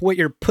picking up what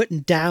you're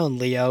putting down,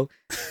 Leo.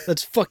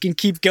 Let's fucking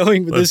keep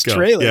going with Let's this go.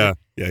 trailer.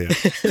 Yeah.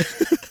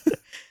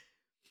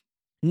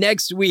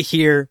 Next, we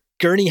hear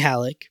Gurney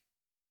Halleck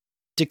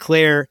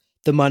declare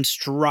the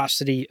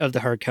monstrosity of the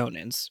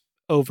Harkonnens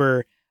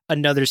over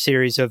another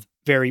series of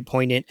very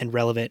poignant and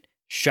relevant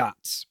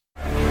shots.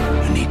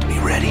 You need to be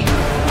ready.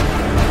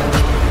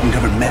 You've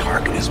never met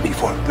Harkonnens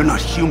before. They're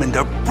not human,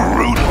 they're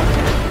brutal.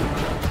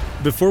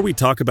 Before we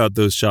talk about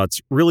those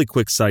shots, really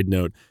quick side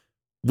note,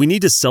 we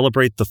need to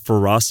celebrate the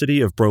ferocity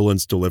of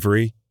Brolin's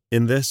delivery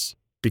in this,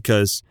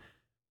 because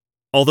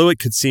although it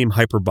could seem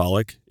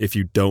hyperbolic if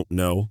you don't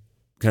know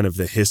kind of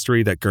the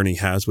history that Gurney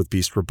has with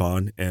Beast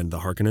Raban and the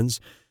Harkonnens,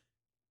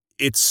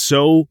 it's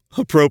so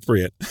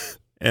appropriate.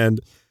 And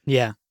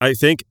Yeah. I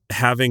think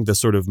having the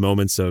sort of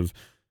moments of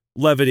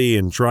levity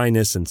and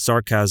dryness and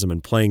sarcasm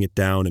and playing it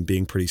down and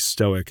being pretty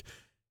stoic,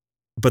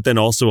 but then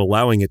also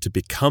allowing it to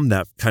become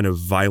that kind of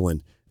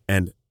violent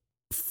and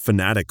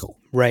fanatical.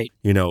 Right.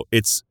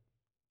 It's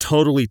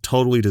totally,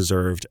 totally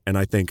deserved. And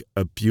I think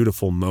a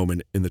beautiful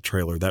moment in the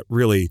trailer that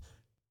really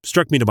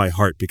struck me to my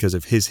heart because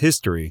of his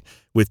history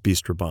with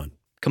Beast Raban.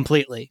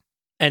 Completely.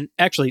 And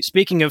actually,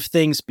 speaking of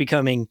things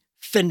becoming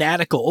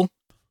fanatical,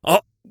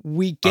 Oh,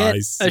 we get I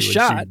see a what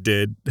shot you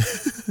did.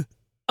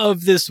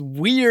 of this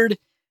weird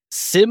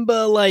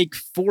Simba-like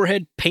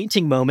forehead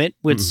painting moment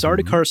with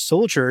Sardaukar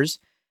soldiers.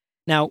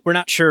 Now, we're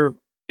not sure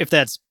if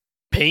that's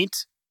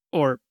paint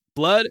or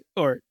blood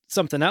or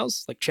something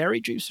else, like cherry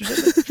juice or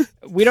something.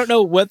 We don't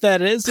know what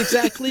that is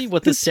exactly,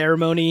 what the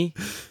ceremony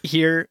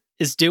here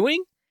is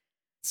doing.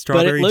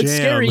 Strawberry but it looks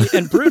jam. scary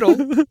and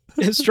brutal.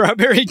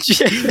 Strawberry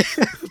jam.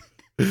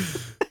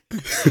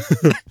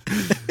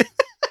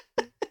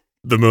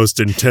 The most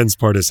intense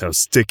part is how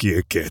sticky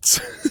it gets.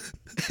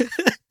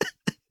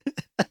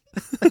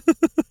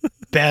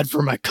 Bad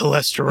for my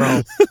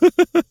cholesterol.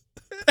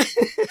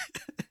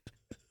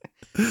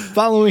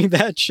 Following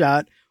that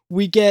shot,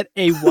 we get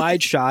a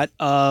wide shot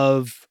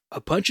of a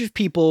bunch of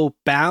people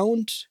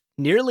bound,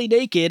 nearly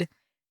naked,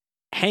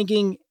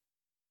 hanging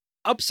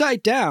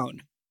upside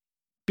down,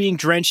 being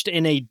drenched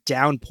in a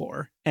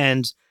downpour.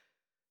 And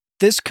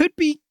this could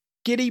be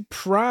Giedi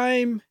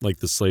Prime. Like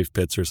the slave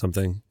pits or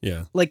something.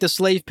 Yeah. Like the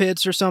slave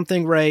pits or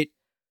something, right?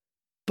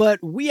 But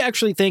we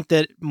actually think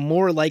that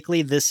more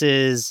likely this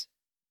is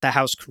the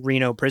House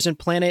Carino prison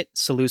planet,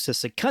 Seleucus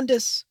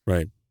Secundus.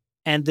 Right.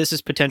 And this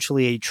is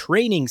potentially a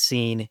training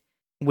scene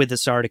with the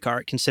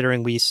Sardaukar,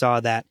 considering we saw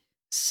that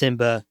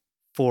Simba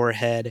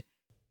forehead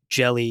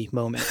jelly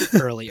moment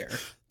earlier.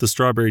 The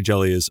strawberry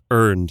jelly is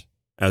earned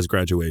as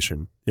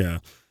graduation. Yeah.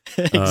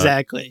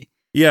 Exactly.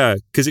 Yeah,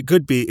 because it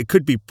could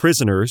be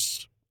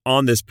prisoners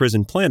on this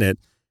prison planet,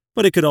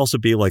 but it could also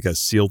be like a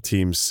SEAL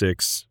Team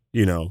 6,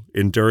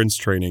 endurance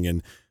training,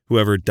 and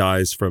whoever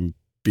dies from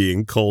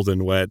being cold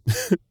and wet,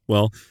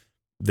 well,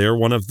 they're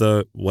one of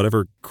the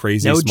whatever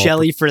crazy No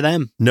jelly for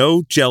them.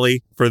 No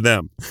jelly for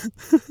them.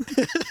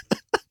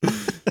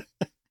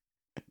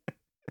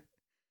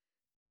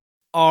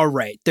 All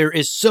right, there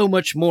is so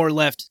much more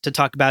left to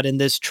talk about in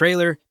this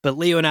trailer, but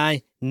Leo and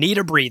I need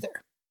a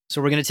breather.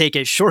 So we're going to take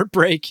a short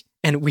break,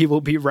 and we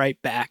will be right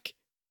back.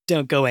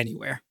 Don't go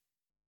anywhere.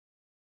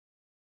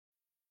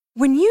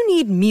 When you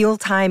need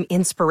mealtime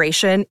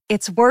inspiration,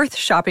 it's worth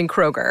shopping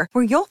Kroger,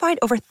 where you'll find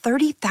over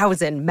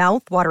 30,000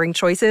 mouth-watering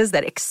choices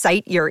that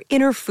excite your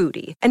inner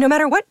foodie. And no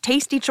matter what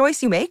tasty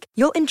choice you make,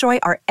 you'll enjoy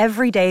our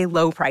everyday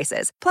low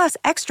prices, plus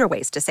extra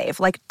ways to save,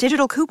 like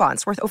digital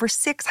coupons worth over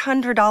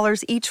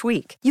 $600 each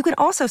week. You can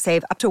also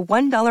save up to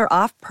 $1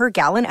 off per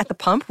gallon at the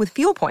pump with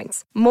fuel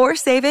points. More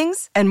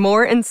savings and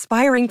more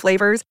inspiring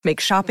flavors make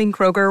shopping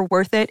Kroger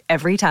worth it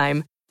every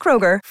time.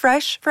 Kroger,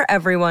 fresh for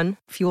everyone.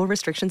 Fuel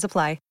restrictions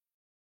apply.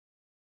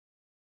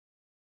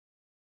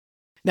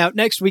 Now,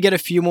 next, we get a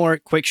few more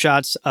quick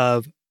shots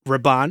of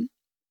Raban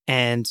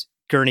and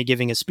Gurney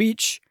giving a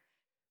speech,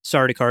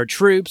 Sardaukar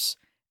troops,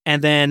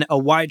 and then a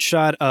wide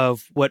shot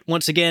of what,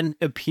 once again,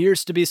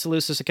 appears to be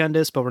Seleucus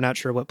Secundus, but we're not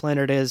sure what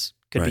planet it is.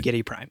 Could be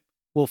Giedi Prime.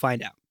 We'll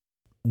find out.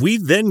 We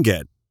then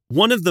get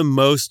one of the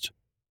most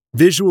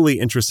visually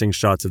interesting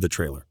shots of the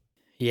trailer.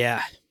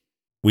 Yeah.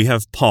 We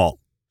have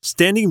Paul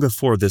standing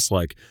before this,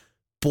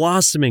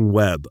 blossoming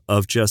web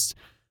of just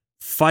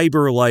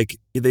fiber-like,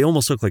 they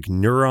almost look like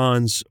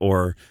neurons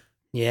or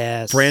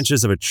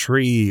branches of a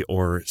tree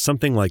or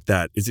something like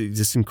that. It's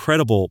this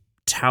incredible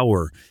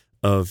tower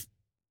of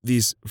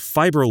these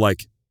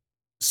fiber-like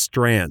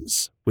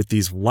strands with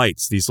these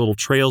lights, these little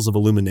trails of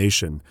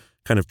illumination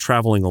kind of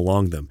traveling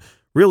along them.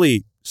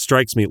 Really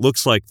strikes me. It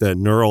looks like the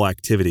neural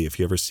activity, if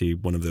you ever see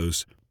one of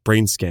those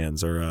brain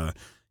scans or, a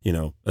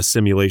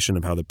simulation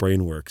of how the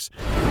brain works.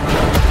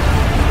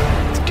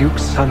 The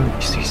Duke's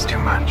son sees too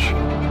much.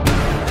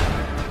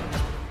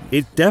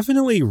 It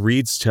definitely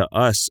reads to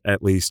us,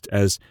 at least,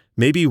 as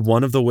maybe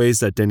one of the ways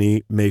that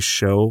Denis may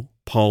show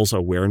Paul's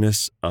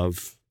awareness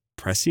of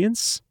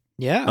prescience.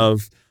 Yeah.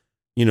 Of,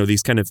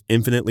 these kind of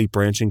infinitely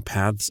branching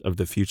paths of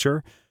the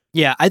future.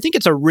 Yeah, I think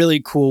it's a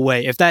really cool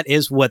way. If that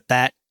is what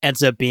that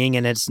ends up being,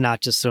 and it's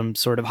not just some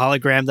sort of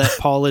hologram that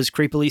Paul is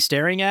creepily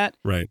staring at.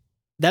 Right.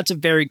 That's a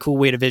very cool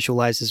way to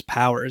visualize his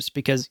powers,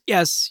 because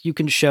yes, you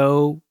can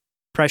show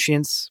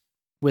prescience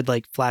with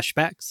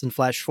flashbacks and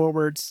flash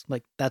forwards.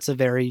 That's a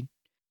very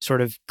sort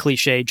of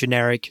cliche,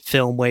 generic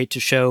film way to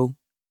show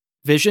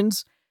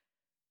visions.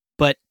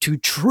 But to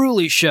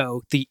truly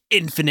show the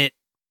infinite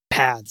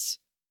paths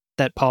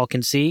that Paul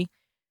can see,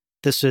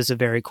 this is a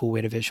very cool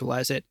way to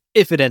visualize it,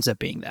 if it ends up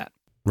being that.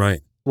 Right.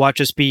 Watch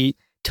us be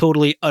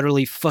totally,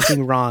 utterly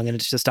fucking wrong, and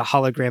it's just a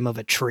hologram of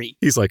a tree.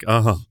 He's like,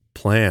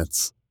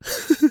 plants.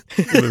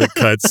 And then it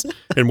cuts,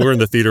 and we're in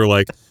the theater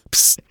like,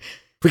 psst,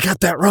 we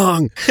got that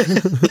wrong.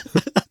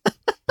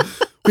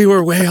 We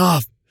were way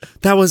off.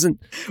 That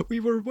wasn't... We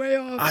were way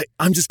off.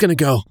 I'm just going to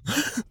go.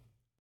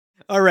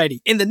 Alrighty.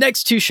 In the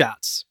next two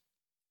shots,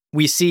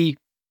 we see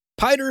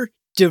Piter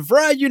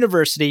DeVry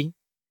University,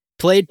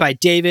 played by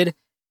David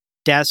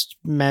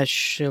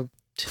Dastmalchian.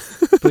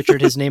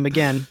 Butchered his name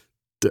again.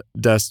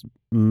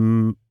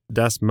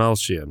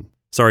 Dastmalchian.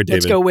 Sorry, David.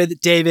 Let's go with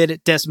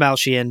David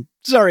Dastmalchian.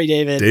 Sorry,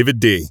 David. David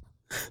D.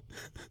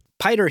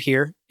 Piter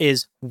here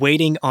is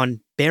waiting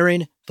on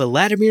Baron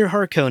Vladimir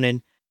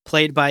Harkonnen,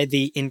 played by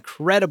the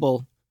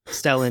incredible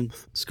Stellan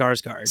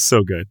Skarsgård.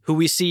 So good. Who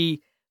we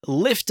see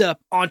lift up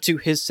onto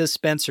his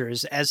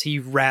suspensors as he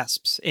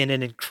rasps in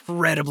an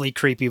incredibly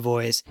creepy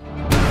voice. The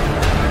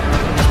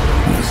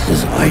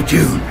As I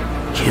do,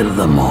 kill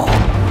them all.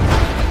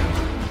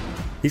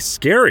 He's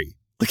scary.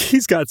 Like,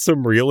 he's got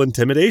some real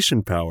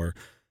intimidation power,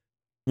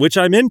 which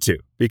I'm into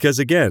because,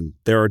 again,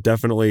 there are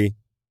definitely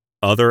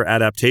other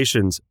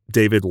adaptations,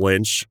 David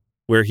Lynch,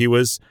 where he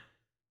was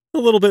a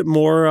little bit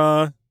more,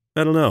 I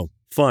don't know,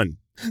 fun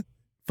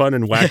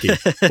and wacky,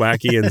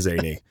 wacky and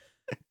zany.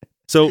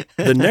 So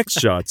the next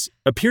shots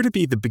appear to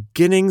be the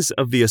beginnings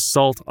of the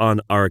assault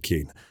on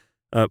Arrakeen.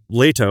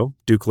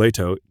 Duke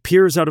Leto,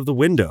 peers out of the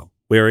window,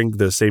 wearing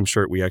the same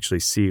shirt we actually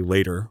see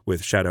later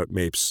with Shadout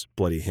Mape's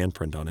bloody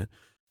handprint on it.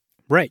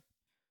 Right.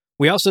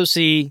 We also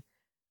see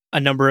a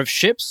number of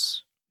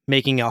ships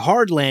making a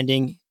hard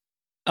landing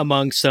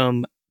among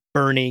some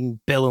burning,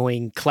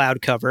 billowing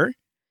cloud cover.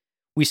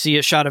 We see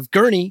a shot of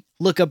Gurney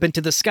look up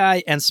into the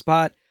sky and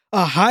spot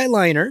a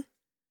Highliner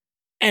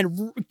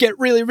and get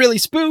really, really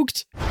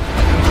spooked.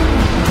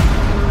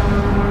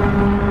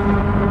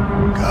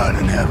 God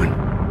in heaven.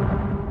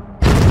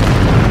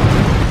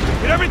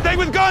 Get everything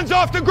with guns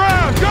off the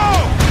ground!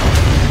 Go!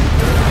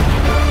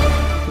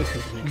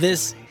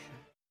 This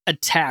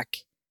attack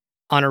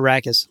on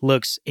Arrakis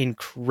looks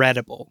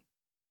incredible.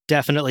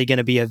 Definitely going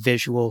to be a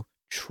visual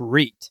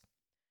treat.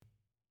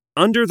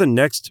 Under the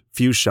next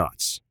few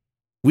shots,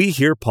 we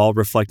hear Paul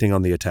reflecting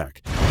on the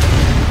attack.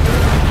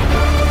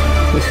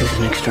 This is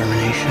an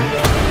extermination.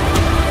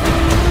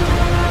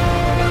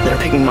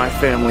 They're picking my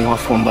family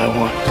off one by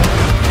one.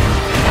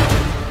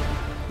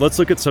 Let's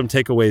look at some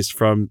takeaways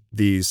from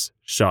these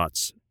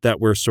shots that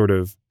we're sort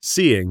of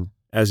seeing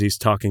as he's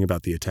talking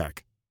about the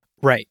attack.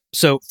 Right.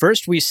 So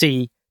first we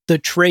see the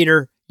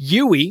traitor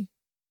Yui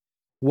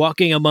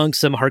walking among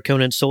some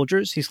Harkonnen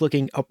soldiers. He's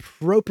looking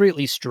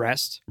appropriately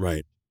stressed.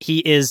 Right. He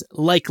is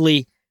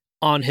likely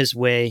on his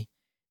way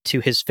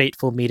to his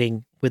fateful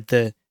meeting with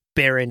the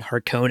Baron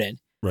Harkonnen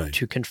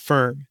to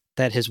confirm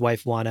that his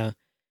wife Wanna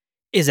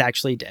is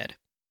actually dead.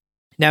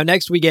 Now,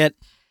 next we get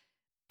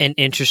an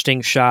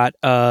interesting shot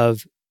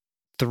of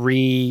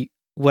 3,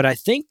 what I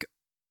think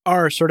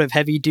are sort of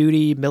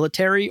heavy-duty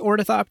military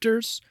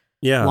ornithopters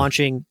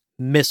launching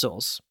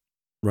missiles.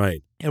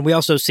 Right. And we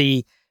also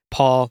see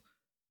Paul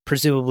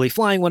presumably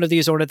flying one of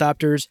these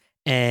ornithopters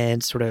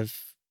and sort of,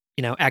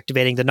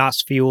 activating the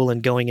NOS fuel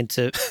and going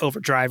into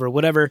overdrive or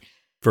whatever.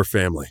 For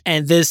family.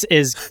 And this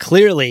is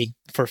clearly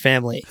for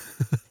family.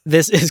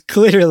 This is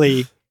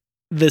clearly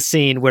the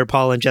scene where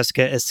Paul and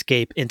Jessica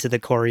escape into the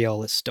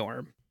Coriolis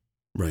storm.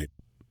 Right.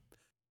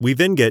 We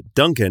then get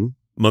Duncan,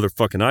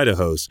 motherfucking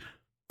Idaho's,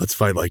 "Let's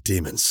fight like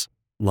demons"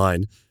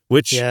 line,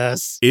 which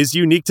is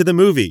unique to the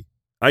movie.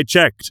 I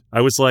checked. I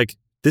was like,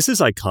 this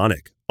is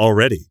iconic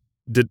already.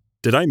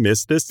 Did I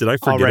miss this? Did I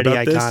forget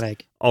about this?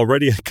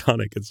 Already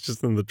iconic. It's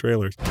just in the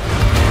trailers.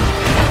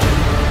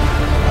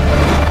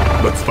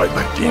 Let's fight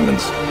like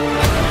demons.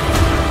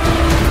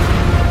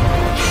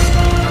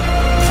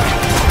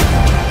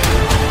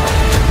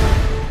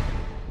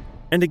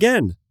 And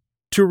again,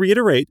 to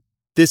reiterate,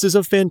 this is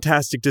a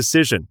fantastic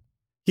decision.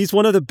 He's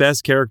one of the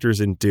best characters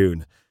in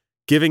Dune.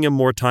 Giving him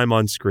more time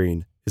on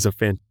screen is a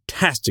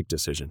fantastic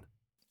decision.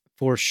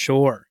 For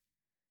sure.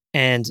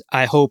 And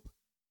I hope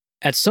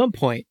at some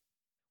point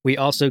we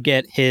also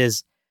get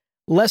his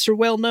lesser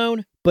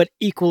well-known but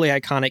equally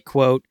iconic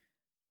quote,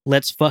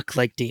 "Let's fuck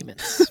like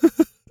demons."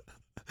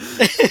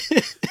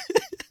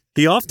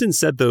 He often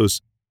said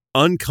those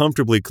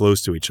uncomfortably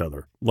close to each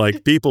other.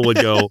 Like, people would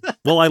go,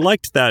 "Well, I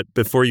liked that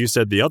before you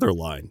said the other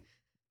line."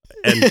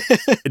 And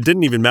it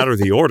didn't even matter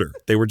the order.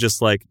 They were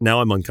just like, "Now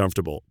I'm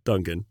uncomfortable,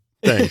 Duncan.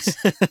 Thanks."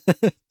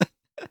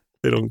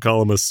 They don't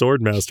call him a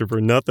sword master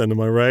for nothing,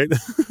 am I right?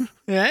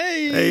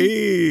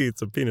 Hey,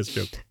 it's a penis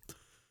joke.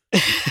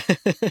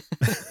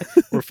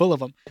 We're full of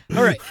them.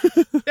 All right.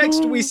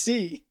 Next we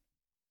see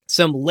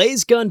some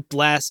laser gun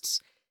blasts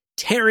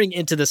tearing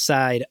into the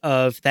side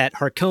of that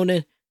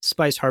Harkonnen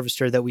spice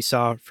harvester that we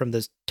saw from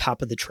the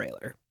top of the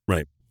trailer.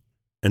 Right.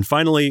 And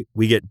finally,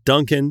 we get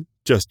Duncan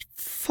just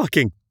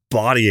fucking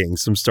bodying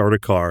some starter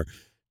car,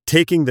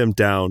 taking them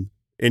down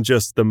in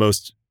just the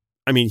most...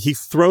 I mean, he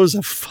throws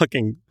a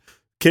fucking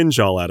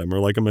kinjal at him or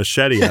like a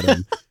machete at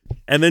him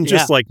and then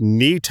just like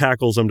knee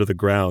tackles him to the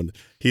ground.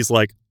 He's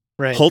like,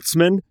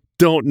 Holtzman,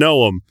 don't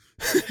know him.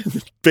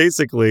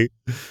 Basically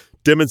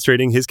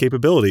demonstrating his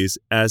capabilities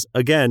as,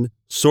 again,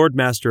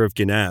 Swordmaster of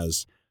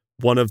Ginaz,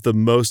 one of the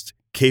most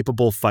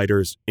capable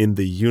fighters in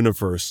the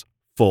universe,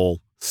 full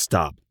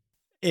stop.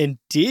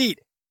 Indeed.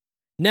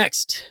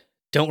 Next,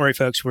 don't worry,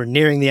 folks, we're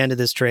nearing the end of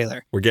this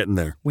trailer. We're getting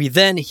there. We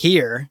then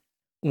hear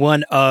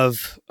one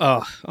of,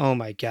 oh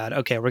my God.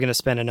 Okay, we're going to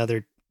spend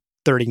another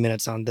 30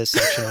 minutes on this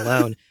section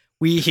alone.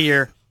 We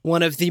hear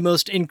one of the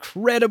most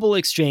incredible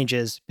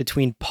exchanges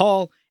between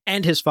Paul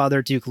and his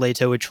father, Duke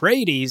Leto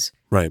Atreides.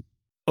 Right.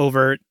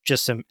 Over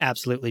just some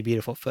absolutely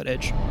beautiful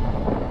footage.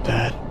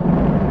 Dad,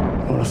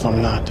 what if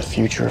I'm not the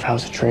future of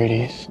House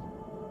Atreides?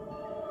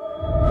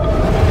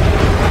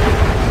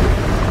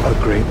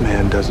 A great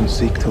man doesn't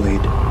seek to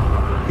lead.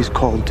 He's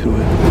called to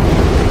it.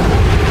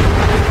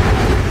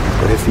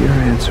 But if your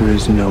answer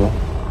is no,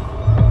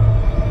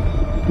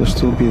 you'll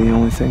still be the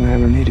only thing I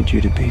ever needed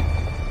you to be.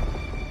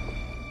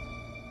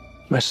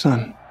 My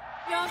son.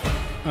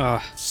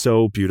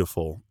 So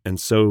beautiful and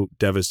so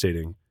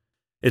devastating.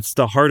 It's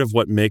the heart of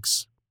what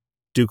makes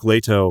Duke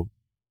Leto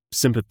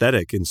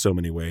sympathetic in so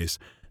many ways.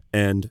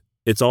 And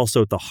it's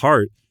also at the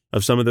heart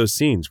of some of those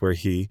scenes where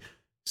he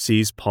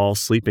sees Paul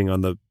sleeping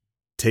on the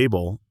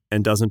table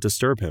and doesn't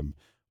disturb him.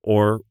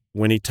 Or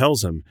when he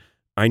tells him,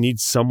 I need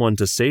someone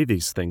to say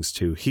these things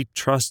to. He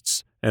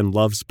trusts and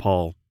loves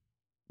Paul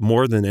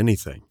more than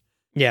anything.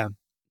 Yeah.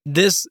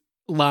 This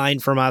line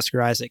from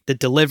Oscar Isaac, the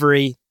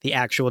delivery, the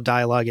actual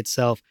dialogue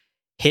itself,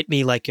 hit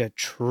me like a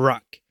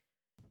truck.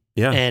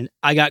 Yeah. And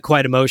I got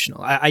quite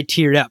emotional. I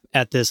teared up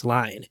at this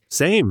line.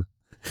 Same.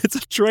 It's a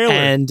trailer.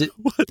 And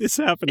what is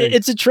happening?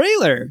 It's a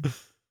trailer.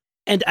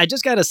 And I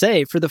just got to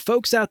say, for the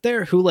folks out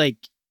there who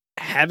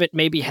haven't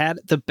maybe had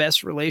the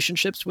best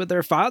relationships with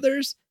their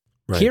fathers,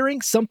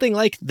 hearing something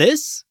like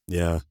this,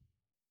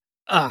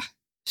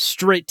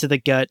 straight to the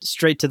gut,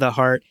 straight to the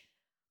heart.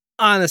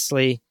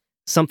 Honestly,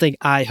 something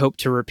I hope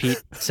to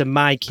repeat to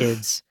my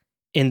kids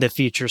in the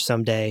future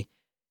someday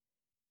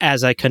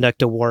as I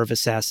conduct a war of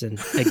assassin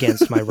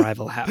against my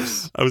rival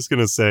house. I was going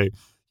to say,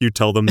 you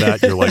tell them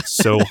that, you're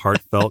so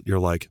heartfelt. You're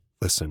like,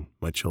 listen,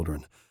 my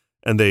children.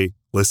 And they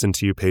listen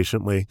to you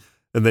patiently.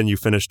 And then you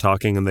finish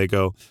talking and they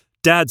go,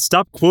 Dad,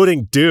 stop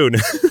quoting Dune.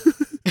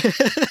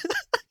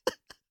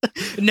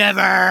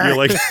 Never. You're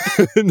like,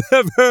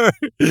 never.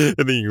 And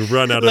then you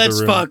run out of the room.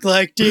 Let's fuck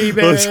like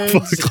demons. Let's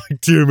fuck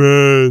like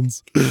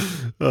demons.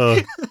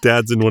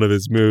 Dad's in one of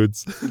his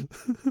moods.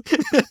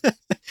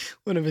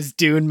 One of his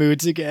Dune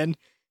moods again.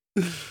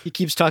 He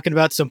keeps talking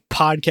about some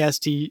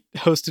podcast he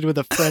hosted with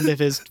a friend of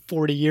his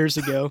 40 years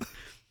ago.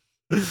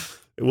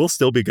 We'll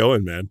still be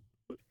going, man.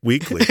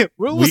 Weekly.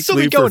 We'll still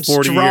be going for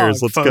 40 strong,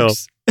 years. Let's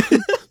folks. Go.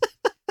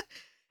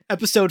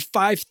 Episode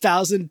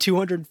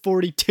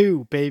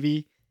 5,242,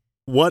 baby.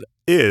 What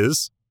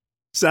is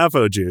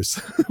Sappho juice?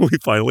 We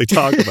finally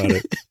talk about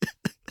it.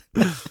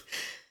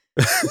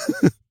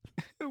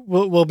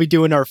 We'll be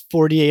doing our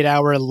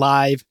 48-hour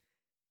live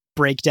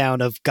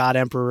breakdown of God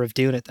Emperor of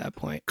Dune at that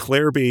point.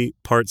 Clairby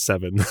Part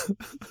 7.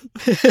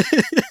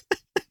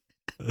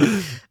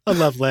 A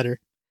love letter.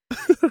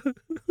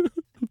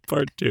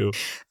 Part 2.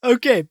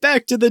 Okay,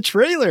 back to the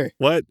trailer.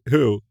 What?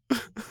 Who?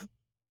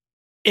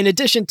 In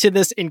addition to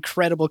this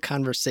incredible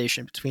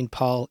conversation between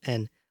Paul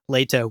and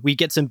Leto, we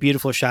get some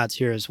beautiful shots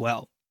here as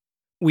well.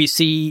 We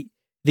see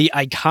the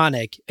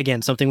iconic,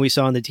 again, something we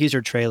saw in the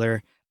teaser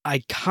trailer,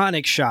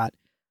 iconic shot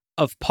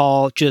of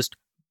Paul just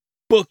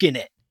booking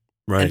it.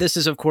 Right. And this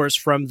is, of course,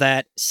 from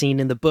that scene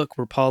in the book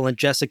where Paul and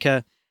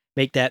Jessica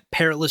make that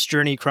perilous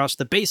journey across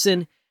the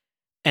basin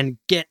and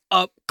get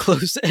up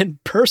close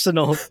and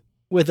personal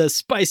with a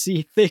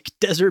spicy, thick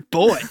desert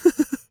boy.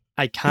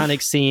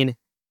 Iconic scene.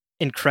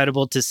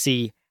 Incredible to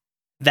see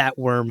that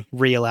worm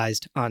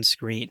realized on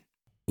screen.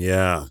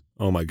 Yeah.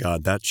 Oh my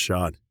God, that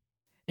shot.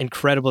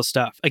 Incredible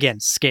stuff. Again,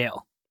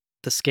 scale.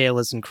 The scale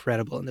is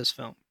incredible in this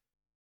film.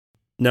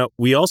 Now,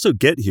 we also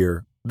get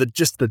here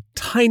just the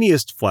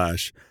tiniest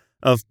flash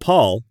of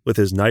Paul with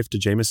his knife to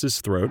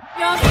James's throat.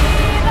 If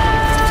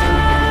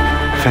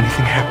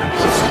anything happens,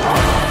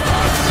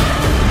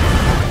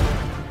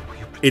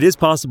 it is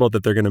possible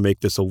that they're going to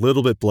make this a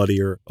little bit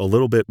bloodier, a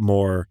little bit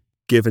more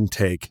give and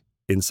take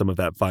in some of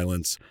that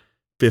violence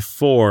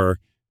before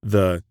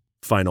the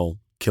final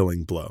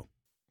killing blow.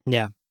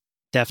 Yeah,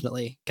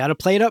 definitely. Got to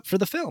play it up for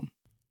the film.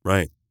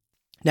 Right.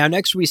 Now,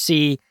 next we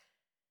see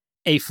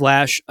a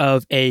flash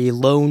of a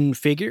lone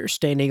figure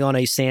standing on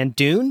a sand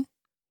dune,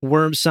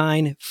 worm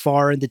sign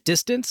far in the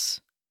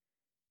distance.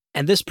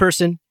 And this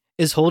person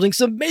is holding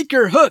some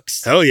maker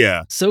hooks. Hell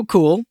yeah. So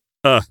cool.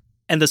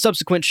 And the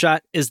subsequent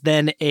shot is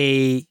then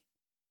a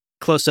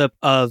close-up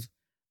of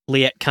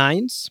Liet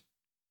Kynes.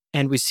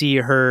 And we see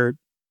her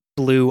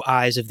blue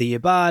eyes of the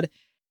Ibad.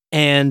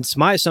 And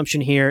my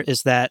assumption here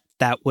is that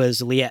that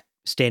was Liet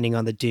standing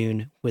on the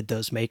dune with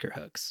those maker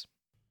hooks.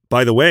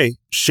 By the way,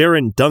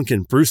 Sharon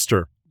Duncan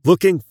Brewster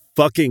looking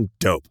fucking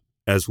dope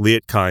as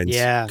Liet Kynes.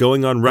 Yeah.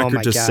 Going on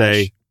record to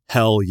say,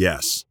 hell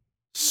yes.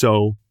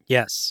 So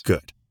yes.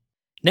 Good.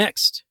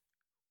 Next,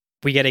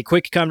 we get a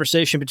quick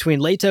conversation between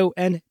Leto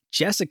and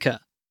Jessica.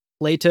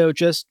 Leto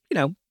just,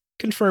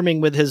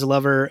 confirming with his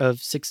lover of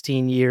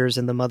 16 years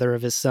and the mother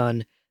of his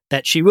son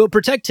that she will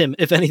protect him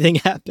if anything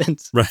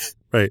happens.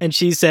 Right. And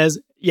she says,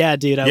 yeah,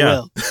 dude, I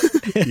will.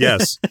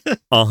 Yes.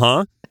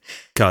 Uh-huh.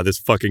 God, this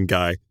fucking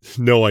guy.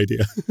 No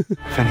idea.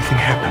 If anything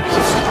happens,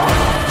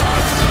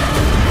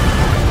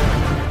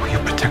 will you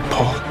protect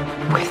Paul?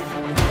 With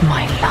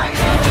my life.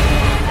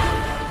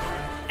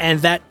 And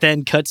that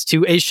then cuts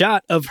to a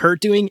shot of her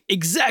doing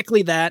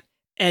exactly that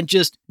and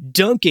just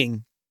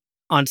dunking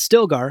on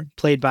Stilgar,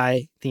 played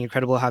by the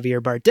incredible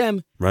Javier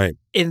Bardem. Right.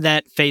 In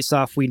that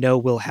face-off we know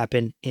will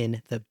happen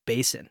in the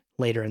basin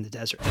later in the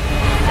desert.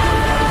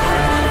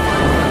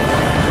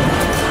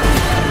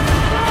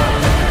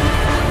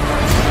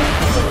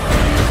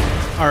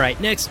 All right,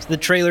 next, the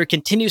trailer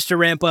continues to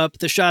ramp up.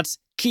 The shots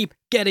keep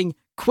getting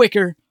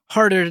quicker,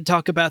 harder to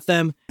talk about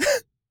them,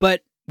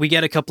 but we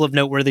get a couple of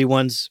noteworthy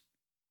ones.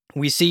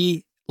 We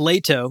see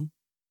Leto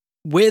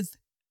with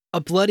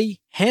a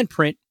bloody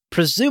handprint,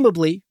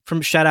 presumably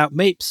from Shoutout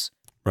Mapes,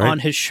 on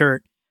his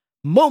shirt,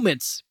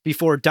 moments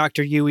before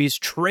Dr. Yui's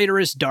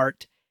traitorous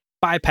dart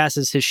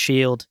bypasses his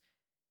shield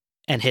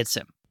and hits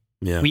him.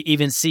 Yeah. We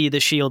even see the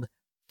shield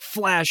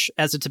flash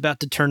as it's about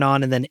to turn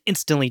on and then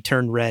instantly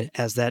turn red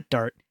as that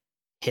dart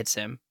hits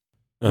him.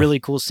 Really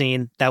cool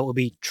scene. That will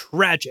be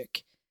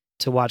tragic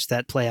to watch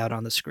that play out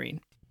on the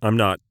screen. I'm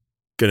not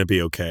going to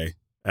be okay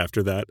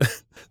after that.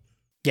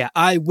 Yeah,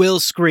 I will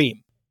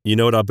scream. You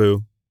know what,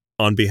 Abu?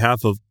 On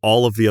behalf of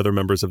all of the other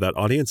members of that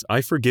audience,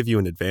 I forgive you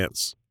in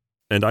advance.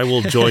 And I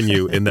will join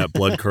you in that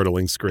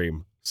blood-curdling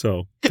scream.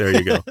 So there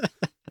you go.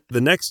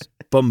 The next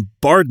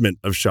bombardment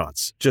of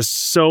shots, just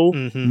so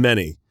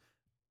many.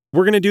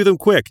 We're going to do them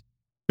quick.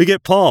 We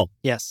get Paul.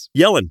 Yes.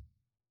 Yelling.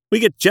 We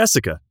get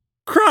Jessica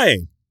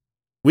crying.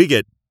 We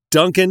get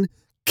Duncan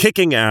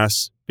kicking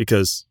ass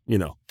because,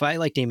 Fight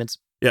like demons.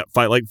 Yeah,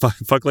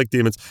 fuck like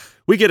demons.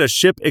 We get a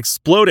ship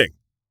exploding.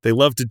 They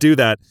love to do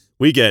that.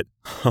 We get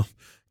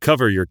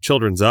cover your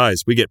children's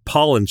eyes. We get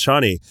Paul and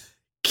Chani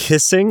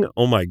kissing.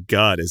 Oh my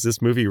God, is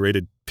this movie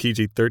rated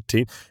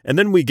PG-13? And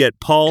then we get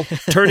Paul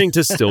turning to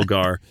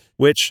Stilgar,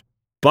 which,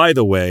 by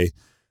the way,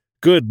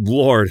 good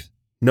Lord,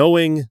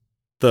 knowing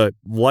the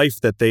life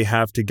that they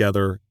have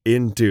together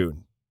in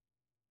Dune,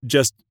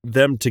 just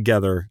them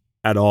together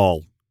at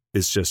all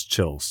is just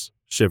chills,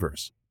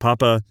 shivers.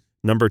 Papa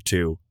number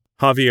 2,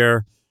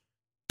 Javier,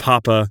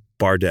 Papa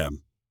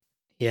Bardem.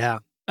 Yeah.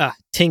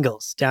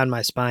 Tingles down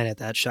my spine at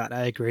that shot.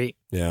 I agree.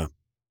 Yeah.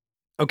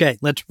 Okay,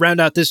 let's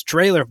round out this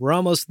trailer. We're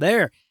almost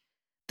there.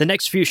 The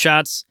next few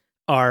shots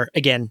are,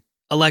 again,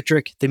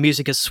 electric. The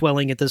music is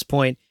swelling at this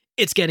point.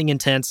 It's getting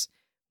intense.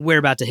 We're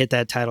about to hit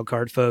that title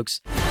card,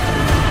 folks.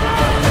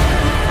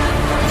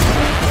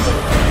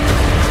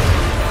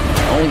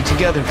 Only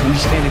together can we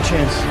stand a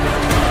chance.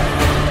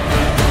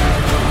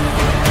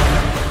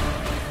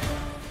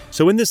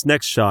 So in this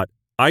next shot,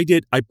 I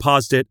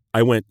paused it.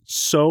 I went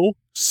so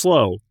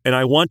slow. And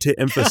I want to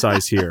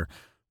emphasize here,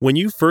 when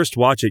you first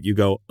watch it, you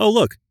go, oh,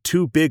 look,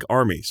 2 big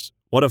armies.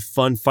 What a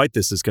fun fight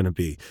this is going to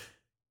be.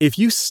 If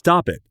you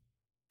stop it,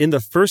 in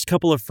the first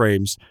couple of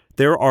frames,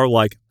 there are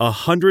like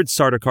 100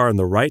 Sardaukar on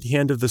the right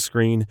hand of the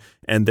screen,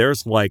 and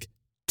there's like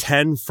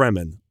 10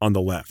 Fremen on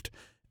the left.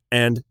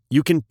 And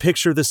you can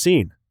picture the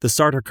scene. The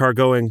Sardaukar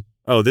going,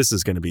 oh, this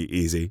is going to be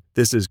easy.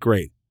 This is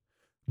great.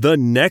 The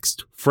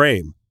next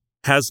frame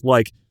has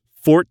like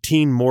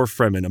 14 more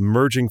Fremen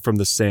emerging from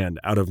the sand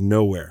out of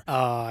nowhere.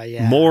 Oh,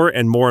 yeah. More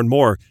and more and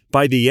more.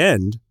 By the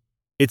end,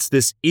 it's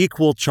this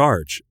equal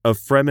charge of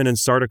Fremen and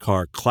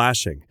Sardaukar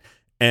clashing.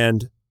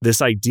 And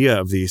this idea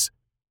of these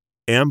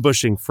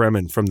ambushing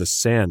Fremen from the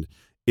sand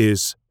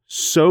is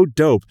so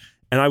dope.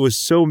 And I was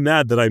so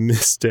mad that I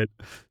missed it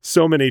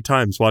so many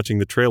times watching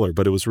the trailer.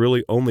 But it was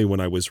really only when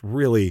I was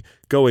really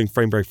going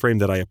frame by frame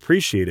that I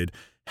appreciated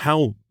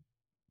how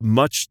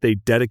much they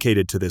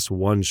dedicated to this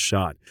one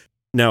shot.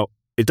 Now,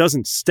 it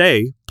doesn't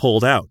stay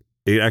pulled out.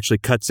 It actually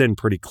cuts in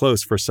pretty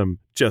close for some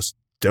just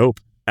dope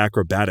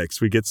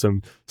acrobatics. We get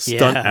some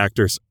stunt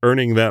actors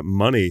earning that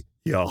money,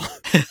 y'all.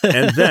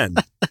 And then,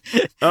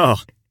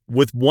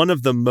 with one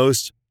of the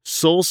most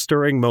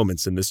soul-stirring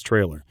moments in this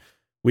trailer,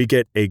 we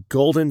get a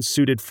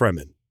golden-suited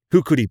Fremen.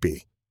 Who could he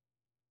be?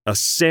 A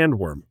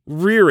sandworm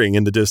rearing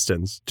in the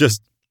distance,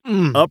 just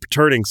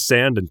upturning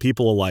sand and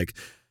people alike.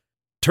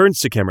 Turns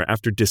to camera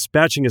after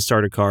dispatching a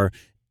Sardaukar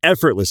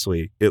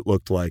effortlessly, it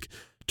looked like,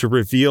 to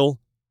reveal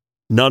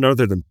none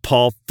other than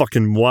Paul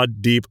fucking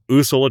Muad'Dib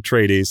Usul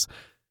Atreides,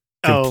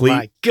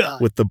 complete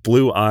with the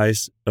blue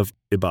eyes of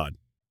Ibad.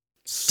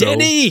 So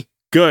Denny!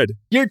 Good.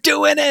 You're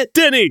doing it!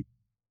 Denny!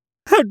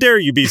 How dare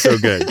you be so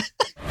good?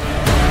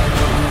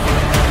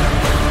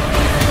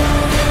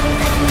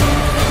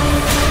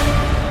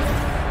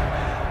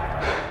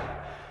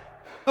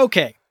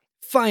 Okay,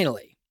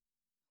 finally.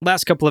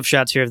 Last couple of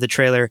shots here of the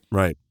trailer.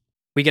 Right.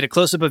 We get a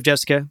close-up of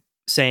Jessica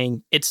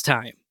saying, it's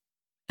time.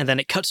 And then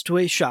it cuts to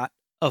a shot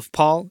of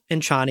Paul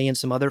and Chani and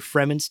some other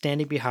Fremen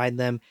standing behind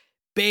them,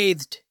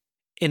 bathed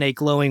in a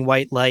glowing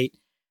white light,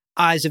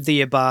 eyes of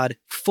the Ibad,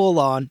 full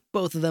on,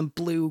 both of them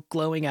blue,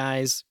 glowing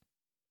eyes.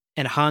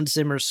 And Hans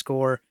Zimmer's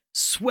score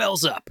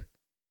swells up.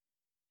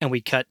 And we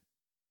cut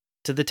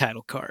to the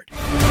title card.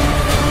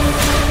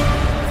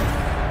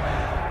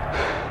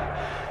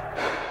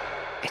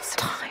 It's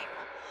time.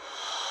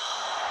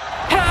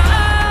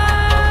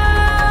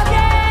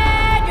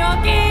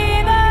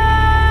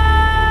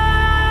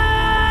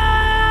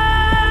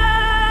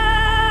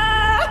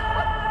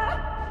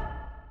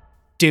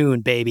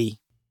 Dune, baby.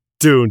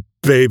 Dune,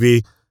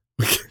 baby.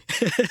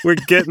 We're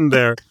getting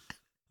there.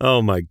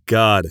 Oh my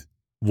God.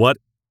 What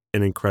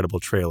an incredible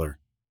trailer.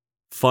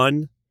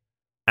 Fun,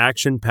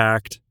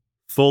 action-packed,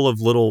 full of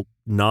little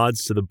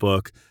nods to the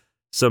book,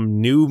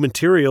 some new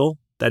material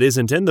that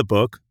isn't in the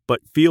book,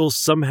 but feels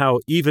somehow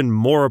even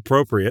more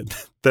appropriate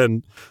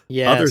than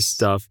other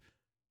stuff.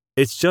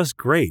 It's just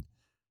great.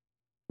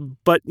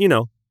 But,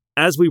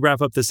 as we wrap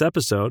up this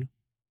episode,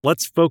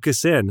 let's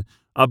focus in.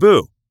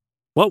 Abu,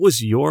 what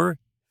was your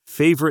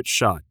favorite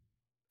shot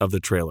of the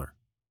trailer?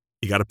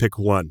 You got to pick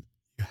one.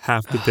 You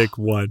have to pick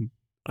one.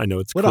 I know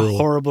it's what cruel. A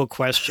horrible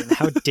question.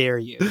 How dare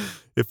you?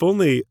 If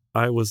only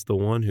I was the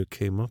one who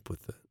came up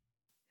with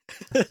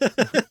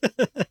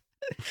it.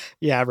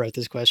 Yeah, I wrote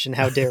this question.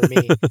 How dare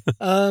me?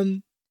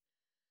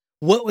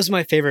 What was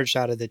my favorite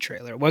shot of the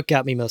trailer? What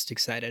got me most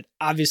excited?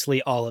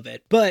 Obviously, all of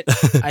it, but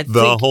I The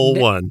think whole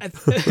one.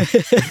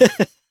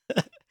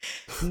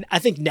 I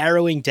think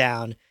narrowing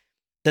down,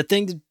 the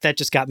thing that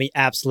just got me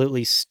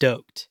absolutely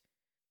stoked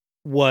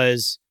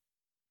was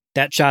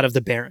that shot of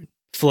the Baron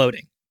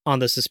floating on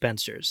the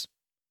suspensors.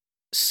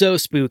 So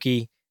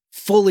spooky,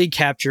 fully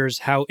captures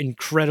how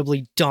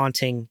incredibly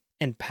daunting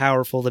and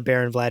powerful the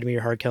Baron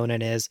Vladimir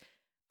Harkonnen is.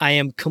 I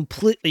am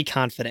completely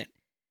confident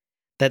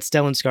that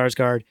Stellan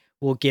Skarsgård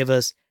will give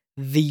us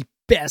the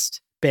best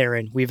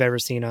Baron we've ever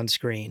seen on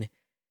screen.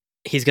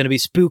 He's going to be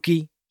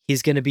spooky.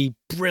 He's going to be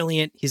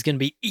brilliant. He's going to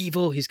be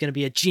evil. He's going to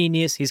be a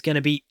genius. He's going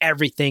to be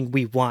everything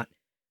we want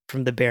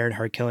from the Baron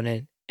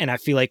Harkonnen. And I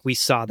feel like we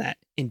saw that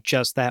in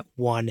just that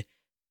one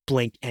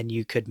blink and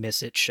you could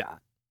miss it shot.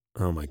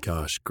 Oh my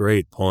gosh,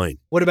 great point.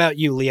 What about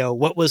you, Leo?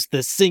 What was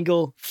the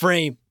single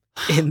frame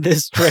in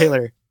this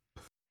trailer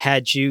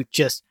had you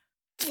just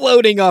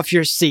floating off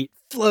your seat,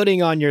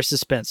 floating on your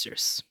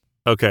suspensors?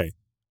 Okay,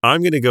 I'm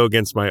going to go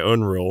against my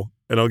own rule,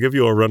 and I'll give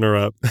you a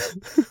runner-up.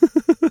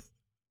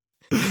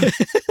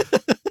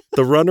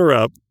 The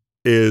runner-up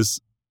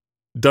is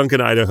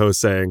Duncan Idaho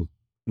saying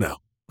no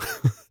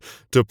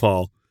to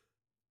Paul.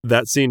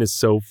 That scene is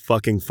so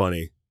fucking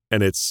funny,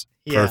 and it's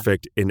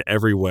perfect in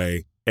every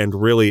way. And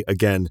really,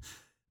 again,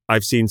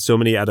 I've seen so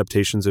many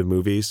adaptations of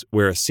movies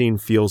where a scene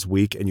feels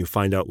weak and you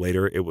find out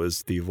later it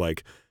was the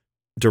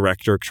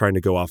director trying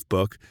to go off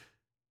book.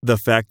 The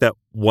fact that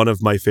one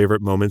of my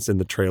favorite moments in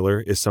the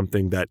trailer is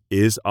something that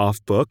is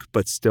off book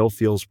but still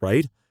feels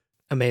right.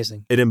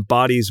 Amazing. It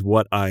embodies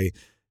what I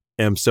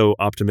am so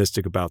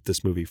optimistic about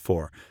this movie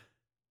for.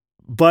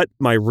 But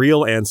my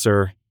real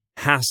answer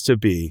has to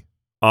be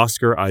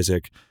Oscar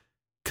Isaac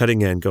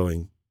cutting in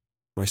going,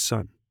 my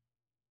son.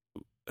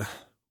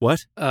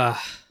 What?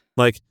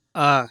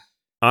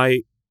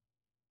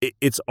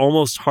 It's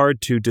almost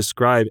hard to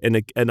describe,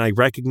 and I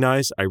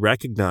recognize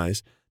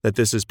that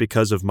this is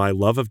because of my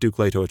love of Duke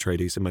Leto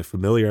Atreides and my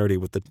familiarity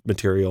with the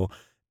material,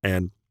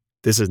 and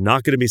this is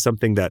not going to be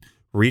something that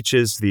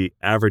reaches the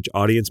average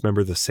audience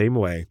member the same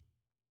way.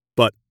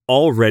 But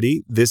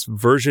already, this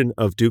version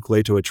of Duke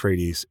Leto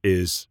Atreides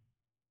is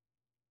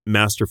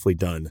masterfully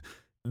done.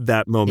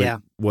 That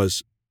moment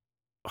was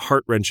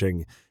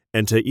heart-wrenching.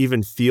 And to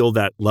even feel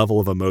that level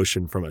of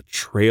emotion from a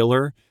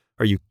trailer,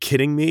 are you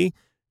kidding me?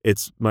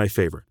 It's my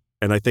favorite.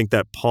 And I think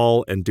that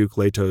Paul and Duke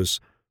Leto's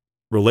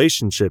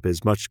relationship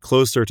is much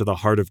closer to the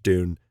heart of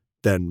Dune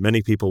than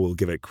many people will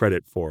give it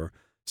credit for.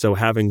 So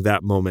having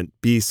that moment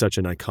be such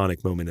an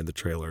iconic moment in the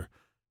trailer,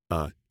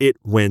 it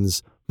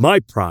wins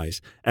my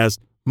prize as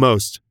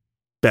most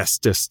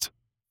bestest,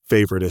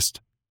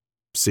 favoritist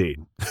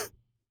scene.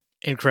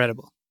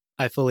 Incredible.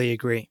 I fully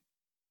agree.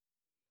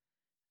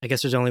 I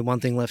guess there's only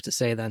one thing left to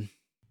say then.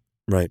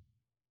 Right.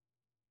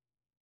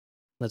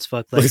 Let's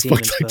fuck like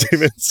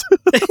demons.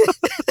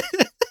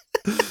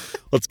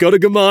 Let's go to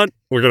Gamont.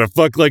 We're going to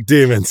fuck like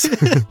demons.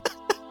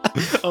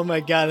 Oh my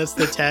God, that's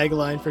the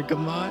tagline for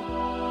Gamont.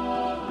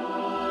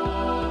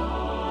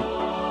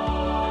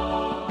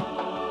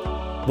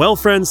 Well,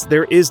 friends,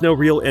 there is no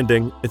real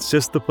ending. It's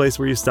just the place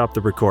where you stop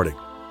the recording.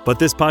 But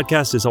this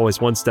podcast is always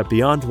one step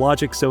beyond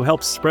logic, so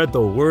help spread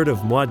the word of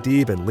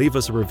Muad'Dib and leave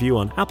us a review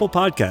on Apple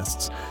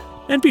Podcasts.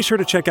 And be sure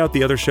to check out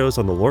the other shows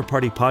on the Lore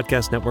Party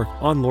Podcast Network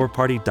on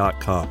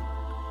loreparty.com.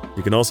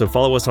 You can also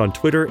follow us on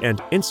Twitter and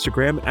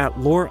Instagram at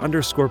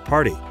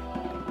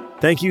lore_party.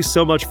 Thank you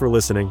so much for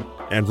listening.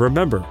 And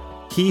remember,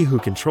 he who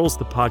controls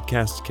the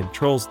podcast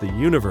controls the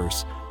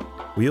universe.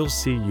 We'll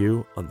see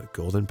you on the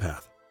golden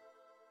path.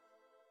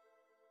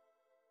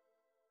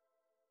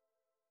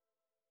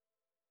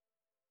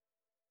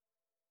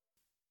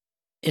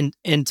 In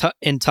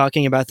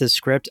talking about this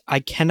script, I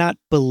cannot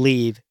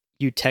believe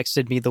you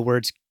texted me the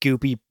words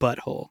goopy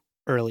butthole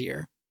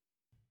earlier.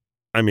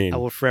 I mean, I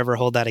will forever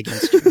hold that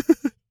against you.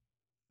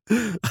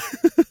 I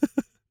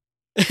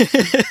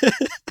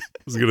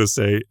was going to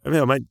say,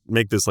 I might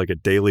make this like a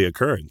daily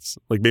occurrence.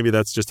 Like maybe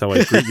that's just how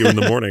I greet you in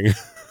the morning.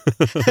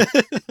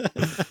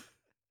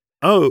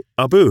 Oh,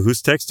 Abu,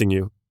 who's texting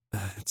you?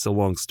 It's a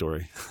long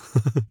story.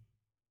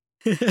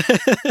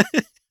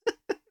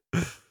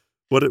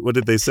 What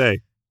did they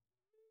say?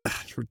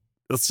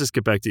 Let's just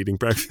get back to eating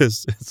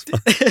breakfast. It's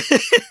fine.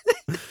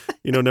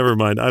 Never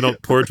mind.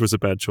 Porridge was a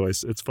bad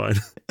choice. It's fine.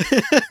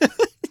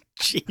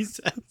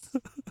 Jesus.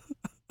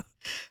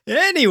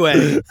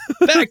 Anyway,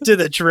 back to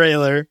the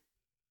trailer.